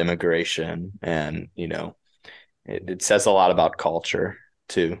movie about immigration, and it says a lot about culture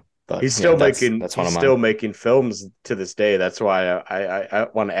too. But he's still making films to this day. That's why I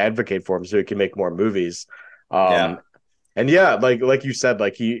want to advocate for him, so he can make more movies. And yeah, like you said,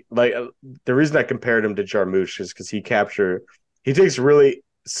 the reason I compared him to Jarmusch is because he takes really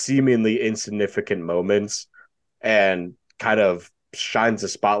seemingly insignificant moments and kind of shines a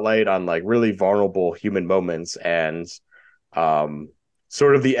spotlight on like really vulnerable human moments, and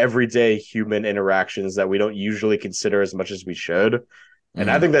sort of the everyday human interactions that we don't usually consider as much as we should. And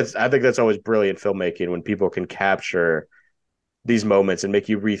I think that's always brilliant filmmaking, when people can capture these moments and make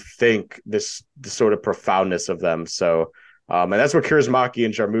you rethink the sort of profoundness of them. So and that's what Kaurismäki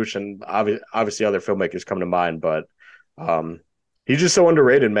and Jarmusch and obviously other filmmakers come to mind, but he's just so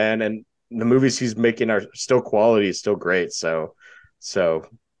underrated, man. And the movies he's making are still quality, still great. So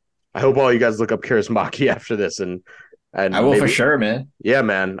I hope all you guys look up Kaurismäki after this, and I will, for sure, man. Yeah,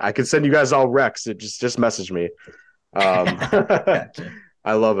 man. I can send you guys all recs. Just message me. I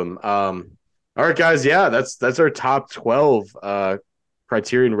love him. All right, guys. Yeah, that's our top 12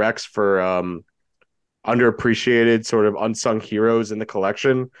 Criterion recs for underappreciated sort of unsung heroes in the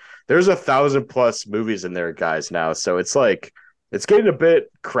collection. There's 1,000+ movies in there, guys, now. So it's like it's getting a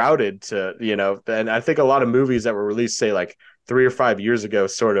bit crowded to, and I think a lot of movies that were released, say like 3 or 5 years ago,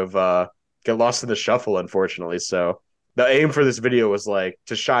 sort of get lost in the shuffle, unfortunately. So the aim for this video was like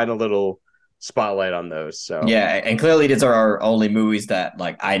to shine a little spotlight on those. So Yeah, and clearly these are our only movies that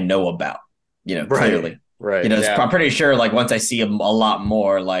like I know about. Clearly. Right. I'm pretty sure like once I see a lot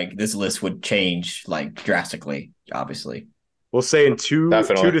more, like this list would change like drastically, obviously. We'll say in two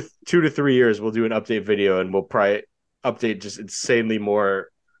Definitely. to 2 to 3 years, we'll do an update video, and we'll probably update just insanely more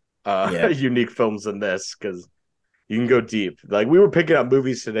unique films than this, because you can go deep. Like we were picking up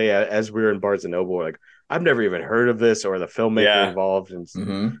movies today as we were in Barnes and Noble. Like I've never even heard of this or the filmmaker involved, and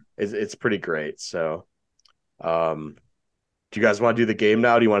it's pretty great. So, do you guys want to do the game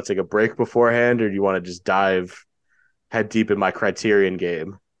now? Do you want to take a break beforehand, or do you want to just dive head deep in my Criterion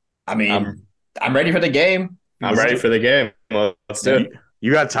game? I mean, I'm ready for the game. I'm ready for the game. Let's do it.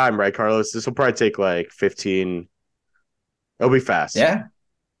 You got time, right, Carlos? This will probably take like 15. It'll be fast. Yeah,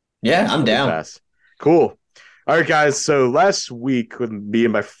 I'm down. Fast. Cool. All right, guys. So last week with me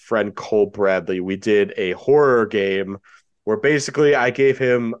and my friend Cole Bradley, we did a horror game where basically I gave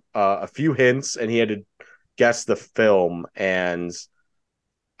him a few hints and he had to guess the film. And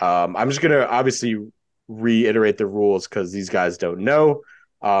I'm just going to obviously reiterate the rules because these guys don't know.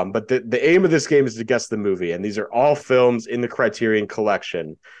 But the aim of this game is to guess the movie. And these are all films in the Criterion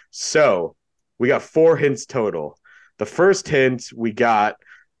collection. So we got 4 hints total. The first hint, we got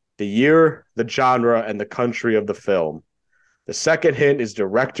the year, the genre, and the country of the film. The second hint is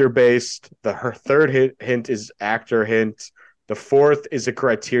director-based. The third hint is actor hint. The fourth is a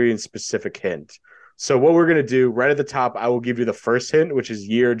Criterion-specific hint. So what we're going to do, right at the top, I will give you the first hint, which is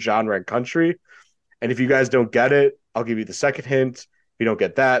year, genre, and country. And if you guys don't get it, I'll give you the second hint. If you don't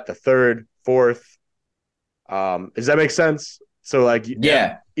get that, the third, fourth. Does that make sense? So like,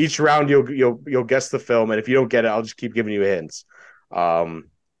 yeah, each round you'll guess the film, and if you don't get it, I'll just keep giving you hints.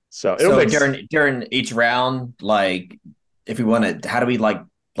 So during each round, like if we want to, how do we like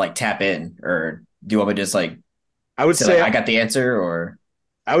tap in, or do you want me to just like? I would say I got the answer, or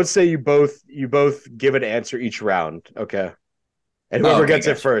I would say you both give an answer each round, okay? And whoever gets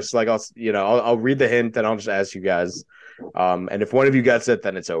it first, like I'll read the hint, and I'll just ask you guys. And if one of you gets it,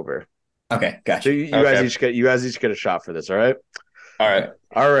 then it's over. Okay, gotcha. So you guys each get a shot for this, all right? All right.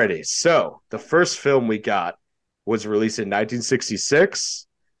 Alrighty. So the first film we got was released in 1966.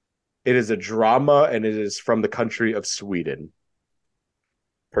 It is a drama, and it is from the country of Sweden.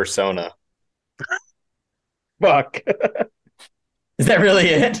 Persona. Fuck. Is that really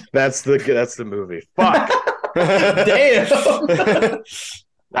it? That's the movie. Fuck. Damn.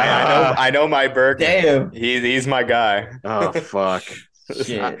 I know my Bergman. Damn. He's my guy. Oh fuck.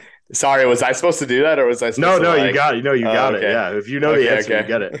 Shit. Sorry, was I supposed to do that, or was I supposed to? No, you got it. You got it. Yeah, if you know the answer, okay. you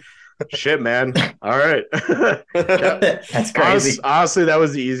get it. Shit, man. All right. That's crazy. Honestly, that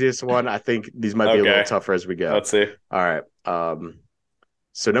was the easiest one. I think these might be a little tougher as we go. Let's see. All right.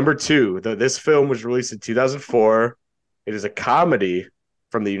 So number 2, this film was released in 2004. It is a comedy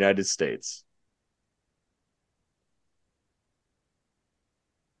from the United States.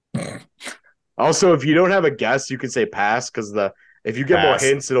 Also, if you don't have a guess, you can say pass, because if you get more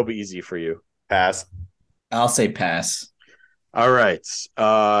hints, it'll be easy for you. Pass. I'll say pass. All right.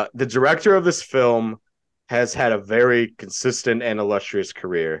 The director of this film has had a very consistent and illustrious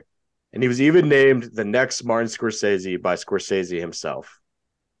career, and he was even named the next Martin Scorsese by Scorsese himself.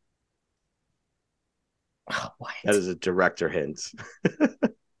 Oh, what? That is a director hint.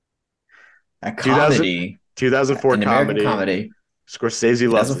 A comedy. 2004 An comedy. comedy.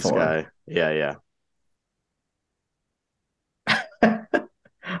 Scorsese loves this guy. Yeah.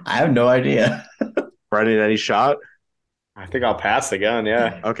 I have no idea. Brendan, any shot? I think I'll pass again.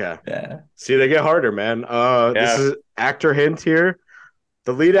 Yeah. Okay. Yeah. See, they get harder, man. This is actor hint here.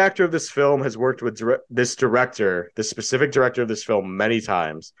 The lead actor of this film has worked with this specific director of this film many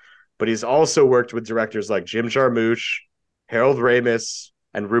times, but he's also worked with directors like Jim Jarmusch, Harold Ramis,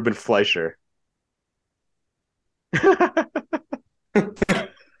 and Ruben Fleischer.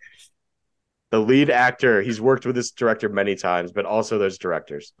 The lead actor, he's worked with this director many times, but also those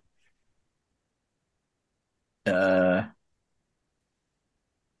directors. Okay,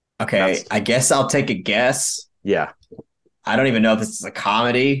 I guess I'll take a guess. Yeah. I don't even know if this is a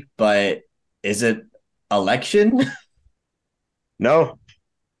comedy, but is it Election? No.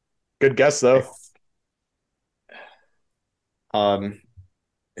 Good guess, though.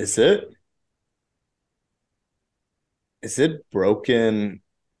 Is it Broken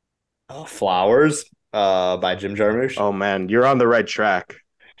Flowers by Jim Jarmusch? Oh, man, you're on the right track.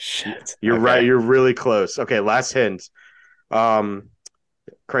 Shit. You're Okay. right. You're really close. Okay, last hint.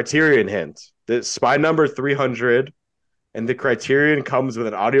 Criterion hint. The spy number 300, and the Criterion comes with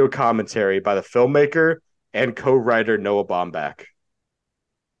an audio commentary by the filmmaker and co-writer Noah Baumbach.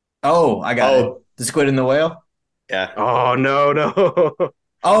 Oh, I got it. The Squid and the Whale. Yeah. Oh no.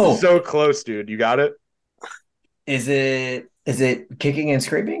 Oh, So close, dude. You got it? is it Kicking and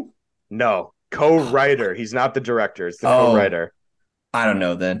Screaming? No. Co-writer. He's not the director. It's the Oh. co-writer. I don't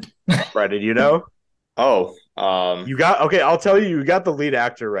know then. Right, did you know? Oh. You got okay, I'll tell you, you got the lead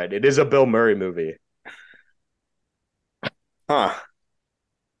actor right. It is a Bill Murray movie. Huh.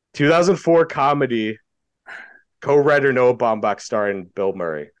 2004 comedy, co-writer Noah Baumbach starring Bill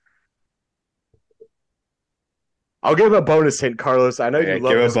Murray. I'll give a bonus hint, Carlos. I know Okay, you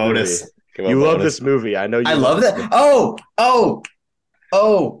love give a this bonus. movie. Give a You love bonus. this movie. I know you I love this that. movie.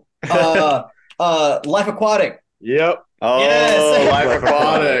 Life Aquatic. Yep. Oh, Yes. Life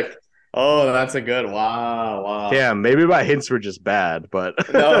Aquatic. Oh, that's a good. Wow. Damn, maybe my hints were just bad, but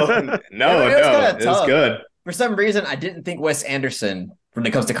No. It was kinda It's tough. good. For some reason, I didn't think Wes Anderson when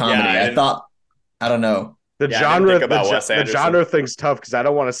it comes to comedy. Yeah, I I didn't- thought, I don't know. the Yeah, I didn't genre think about Wes the Anderson. genre thing's tough because I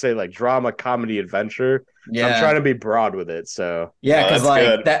don't want to say like drama, comedy, adventure. Yeah, I'm trying to be broad with it. So yeah, Oh, because that's like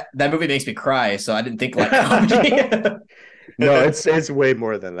good. that movie makes me cry, so I didn't think like comedy. no, it's way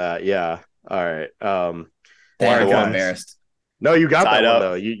more than that. Yeah. All right. Damn, All I right, feel guys. embarrassed. No, you got Tied that one up.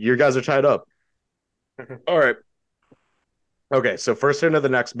 though. You guys are tied up. All right. Okay, so first into the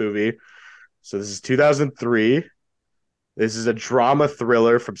next movie. So this is 2003. This is a drama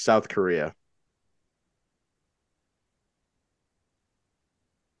thriller from South Korea.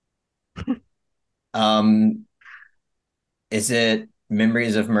 Is it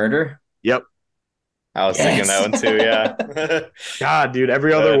Memories of Murder? Yep. I was thinking that one too. Yeah. God, dude,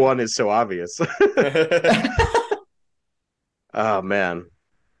 every other one is so obvious. Oh man.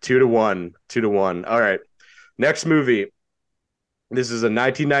 2-1. 2-1. All right. Next movie. This is a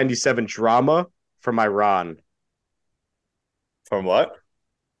 1997 drama from Iran. From what?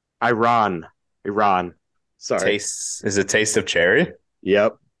 Iran. Sorry. Taste. Is it Taste of Cherry?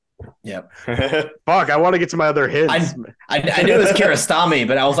 Yep. Yep. Fuck, I want to get to my other hints. I knew it was Kiarostami,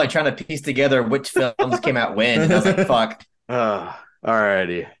 but I was like trying to piece together which films came out when, and I was like, fuck.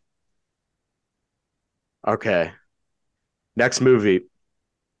 Alrighty. Okay. Next movie.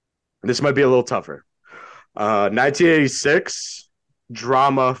 This might be a little tougher. 1986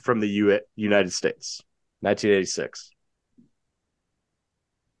 drama from the United States. 1986.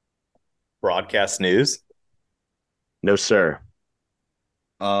 Broadcast news. No, sir.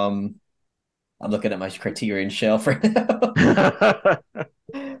 I'm looking at my Criterion shelf right now.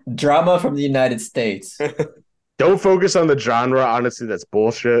 Drama from the United States. Don't focus on the genre. Honestly, that's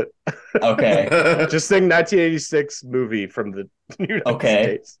bullshit. Okay. Just think 1986 movie from the United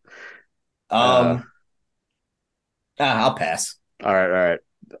States. I'll pass. All right.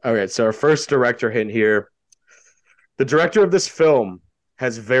 Okay, so our first director hint here. The director of this film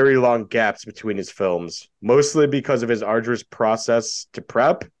has very long gaps between his films, mostly because of his arduous process to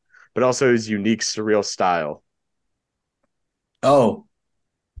prep, but also his unique surreal style. Oh.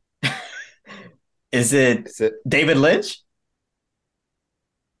 Is it David Lynch?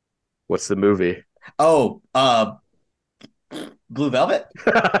 What's the movie? Oh, Blue Velvet?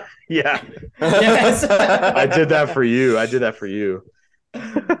 Yeah. Yes. I did that for you.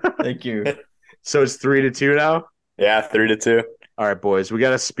 Thank you. So it's 3-2 now? Yeah, 3-2. All right, boys. We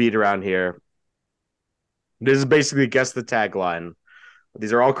got to speed around here. This is basically guess the tagline.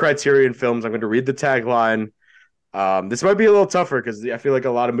 These are all Criterion films. I'm going to read the tagline. This might be a little tougher because I feel like a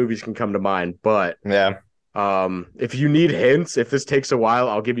lot of movies can come to mind. But yeah, if you need hints, if this takes a while,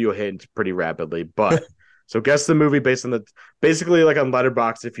 I'll give you a hint pretty rapidly. But so guess the movie based on basically like on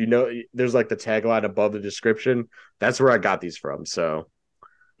Letterboxd. If you know, there's like the tagline above the description. That's where I got these from. So,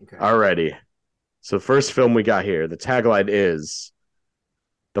 Okay. alrighty. So the first film we got here, the tagline is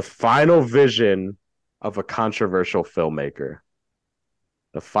 "The Final Vision of a Controversial Filmmaker."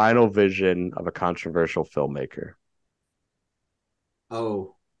 The final vision of a controversial filmmaker.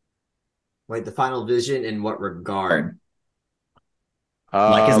 Oh. Wait, the final vision in what regard?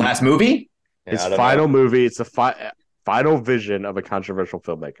 Like his last movie? Yeah, His I don't final know. movie. It's the final vision of a controversial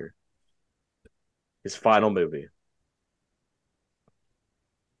filmmaker. His final movie.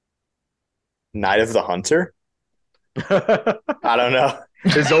 Night of the Hunter. I don't know.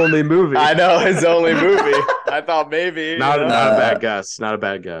 His only movie. I know his only movie. I thought maybe. Not you a know? bad guess. Not a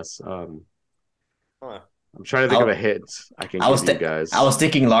bad guess. Huh. I'm trying to think of a hint I can give you guys. I was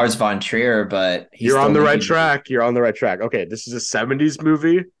thinking Lars von Trier, but You're on the right track. You're on the right track. Okay, this is a 70s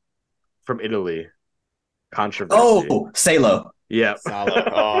movie from Italy. Controversy. Oh, Salo. Yeah. Salo.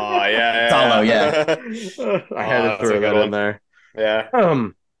 Oh yeah, Salo, I had to that's a throw good that one. in there. Yeah,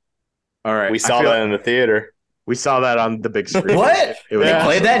 All right. we I saw feel that in the theater. we saw that on the big screen. What? It was They Yeah.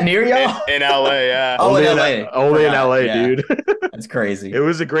 played awesome. that near y'all? In LA. Yeah. Oh, in Only LA. only in Forgot. LA, Yeah. dude. That's crazy. It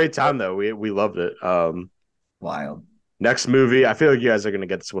was a great time though. We loved it. Wild. Next movie, I feel like you guys are gonna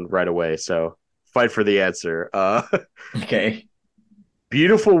get this one right away. So fight for the answer. Okay.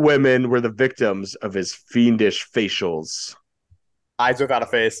 Beautiful women were the victims of his fiendish facials. Eyes without a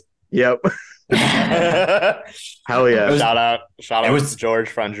face. Yep. it Hell yeah. was- Shout it out was- George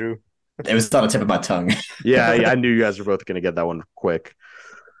Franju. was on the tip of my tongue. Yeah, I knew you guys were both gonna get that one quick.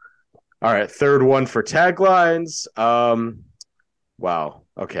 All right, third one for taglines. Wow.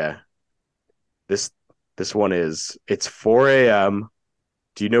 Okay. This one is it's 4 a.m.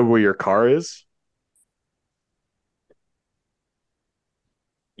 Do you know where your car is?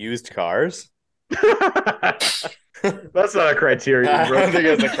 Used cars. That's not a criterion, I bro. don't think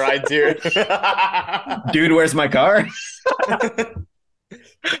it's a criteria. Dude, where's my car?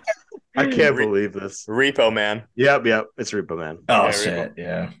 I can't believe this. Repo Man. Yep. It's Repo Man. Oh, Yeah, shit.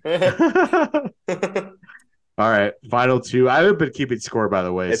 Yeah. All right, final two. I haven't been keeping score, by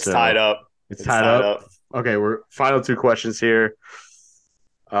the way. It's so tied up. It's tied up. Okay, we're final two questions here.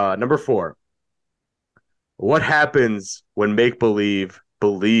 Number 4. What happens when make believe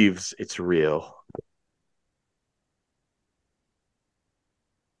believes it's real?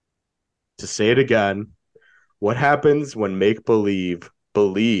 To say it again, what happens when make believe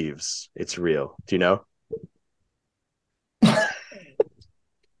believes it's real? Do you know?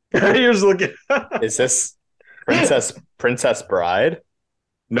 You're just looking. Is this Princess Bride?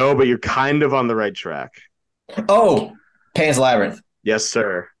 No, but you're kind of on the right track. Oh, Pan's Labyrinth. Yes,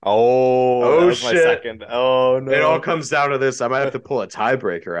 sir. Oh, that was shit. my second. Oh no. It all comes down to this. I might have to pull a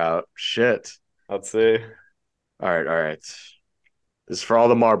tiebreaker out. Shit. Let's see. All right. This is for all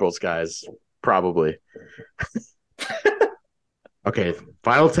the marbles, guys. Probably. Okay,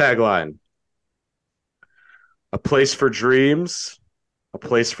 final tagline. A place for dreams, a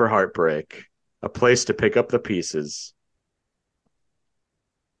place for heartbreak, a place to pick up the pieces.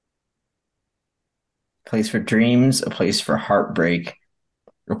 Place for dreams, a place for heartbreak,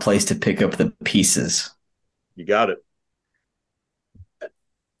 a place to pick up the pieces. You got it.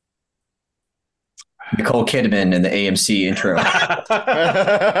 Nicole Kidman in the AMC intro.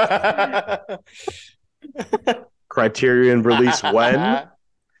 Criterion release when?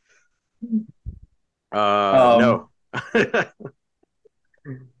 No.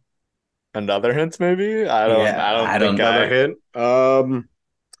 Another hint, maybe? I don't think Another hint.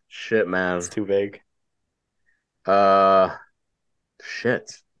 Shit, man. It's too vague.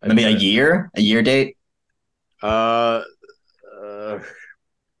 Shit. Maybe a year date. 1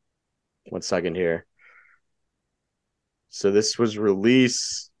 second here. So this was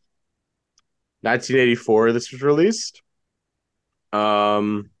released 1984. This was released.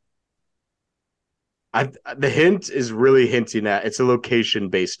 The hint is really hinting at it's a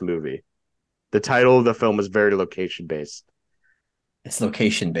location-based movie. The title of the film is very location-based. It's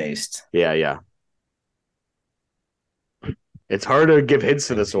location based. Yeah. It's hard to give hints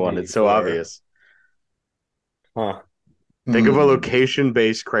to this one. It's so obvious. Huh. Think of a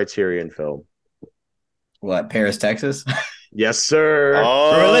location-based Criterion film. What, Paris, Texas? Yes, sir.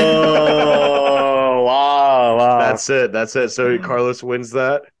 Oh, wow. That's it. So Carlos wins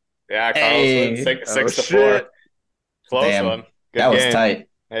that. Yeah, Carlos wins 6 to 4. Close Damn. one. Good That was game. tight.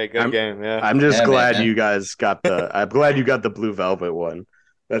 Hey, good game. Yeah. I'm just Yeah, glad man. you guys got the. I'm glad you got the Blue Velvet one.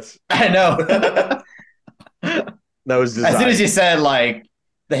 I know. That was designed. As soon as you said like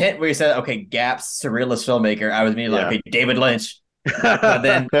the hint where you said, okay, Gaps, surrealist filmmaker, I was immediately like, okay, David Lynch. But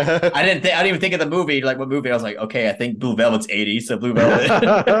then I didn't even think of the movie, like what movie. I was like, okay, I think Blue Velvet's 80, so Blue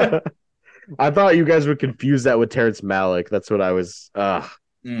Velvet. I thought you guys would confuse that with Terrence Malick. That's what I was. I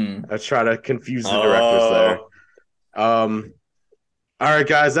Mm. was trying to confuse the directors there. All right,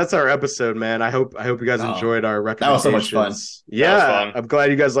 guys, that's our episode, man. I hope you guys enjoyed our recommendations. That was so much fun. Yeah, That was fun. I'm glad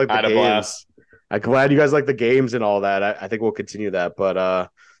you guys like the I had a games. blast. I'm glad you guys like the games and all that. I think we'll continue that. But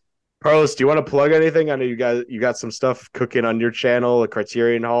Carlos, do you want to plug anything? I know you got some stuff cooking on your channel, the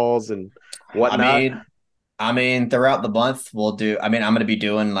Criterion Halls and whatnot. I mean, throughout the month we'll do. I mean, I'm going to be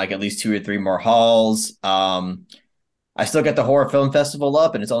doing like at least 2 or 3 more hauls. I still get the horror film festival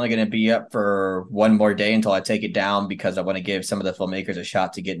up, and it's only going to be up for 1 more day until I take it down because I want to give some of the filmmakers a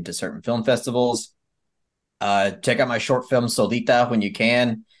shot to get into certain film festivals. Check out my short film Solita when you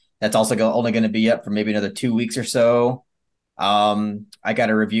can. That's also only going to be up for maybe another 2 weeks or so. I got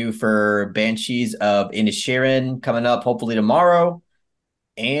a review for Banshees of Inisherin coming up hopefully tomorrow.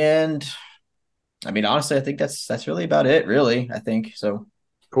 And I mean, honestly, I think that's really about it. Really, I think so.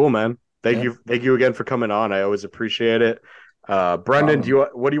 Cool, man. Yeah. Thank you again for coming on. I always appreciate it. Brendan,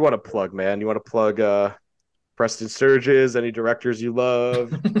 what do you want to plug, man? You want to plug Preston Sturges, any directors you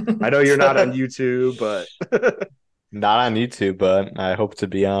love? I know you're not on YouTube, but Not on YouTube, but I hope to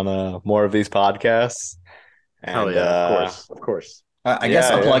be on more of these podcasts. hell And yeah, of course. I guess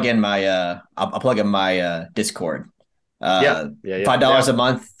I'll yeah. plug in my I'll plug in my Discord. Yeah. $5 a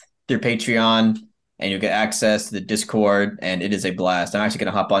month through Patreon, and you get access to the Discord, and it is a blast. I'm actually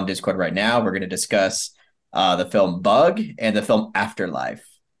going to hop on Discord right now. We're going to discuss the film Bug and the film Afterlife.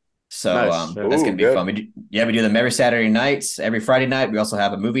 So Nice. that's going to be good. fun. We do them every Saturday nights, every Friday night. We also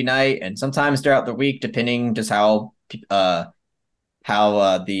have a movie night, and sometimes throughout the week, depending just how the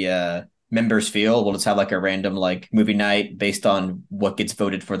members feel. We'll just have like a random like movie night based on what gets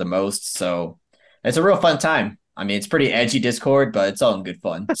voted for the most. So it's a real fun time. I mean, it's pretty edgy Discord, but it's all in good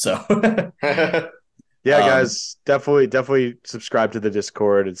fun. So Yeah, guys, definitely subscribe to the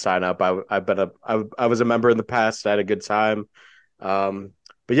Discord and sign up. I was a member in the past. I had a good time.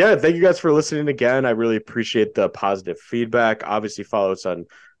 But yeah, thank you guys for listening again. I really appreciate the positive feedback. Obviously, follow us on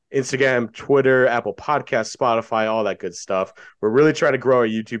Instagram, Twitter, Apple Podcasts, Spotify, all that good stuff. We're really trying to grow our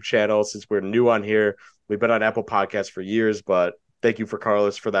YouTube channel since we're new on here. We've been on Apple Podcasts for years, but thank you for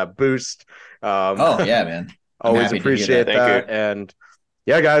Carlos for that boost. oh yeah, man. Always appreciate that. Thank you. And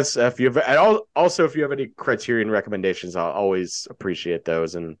yeah, guys, if you have also if you have any Criterion recommendations, I'll always appreciate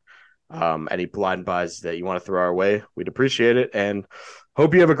those. And any blind buys that you want to throw our way, we'd appreciate it. And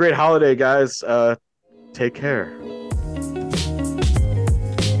hope you have a great holiday, guys. Take care.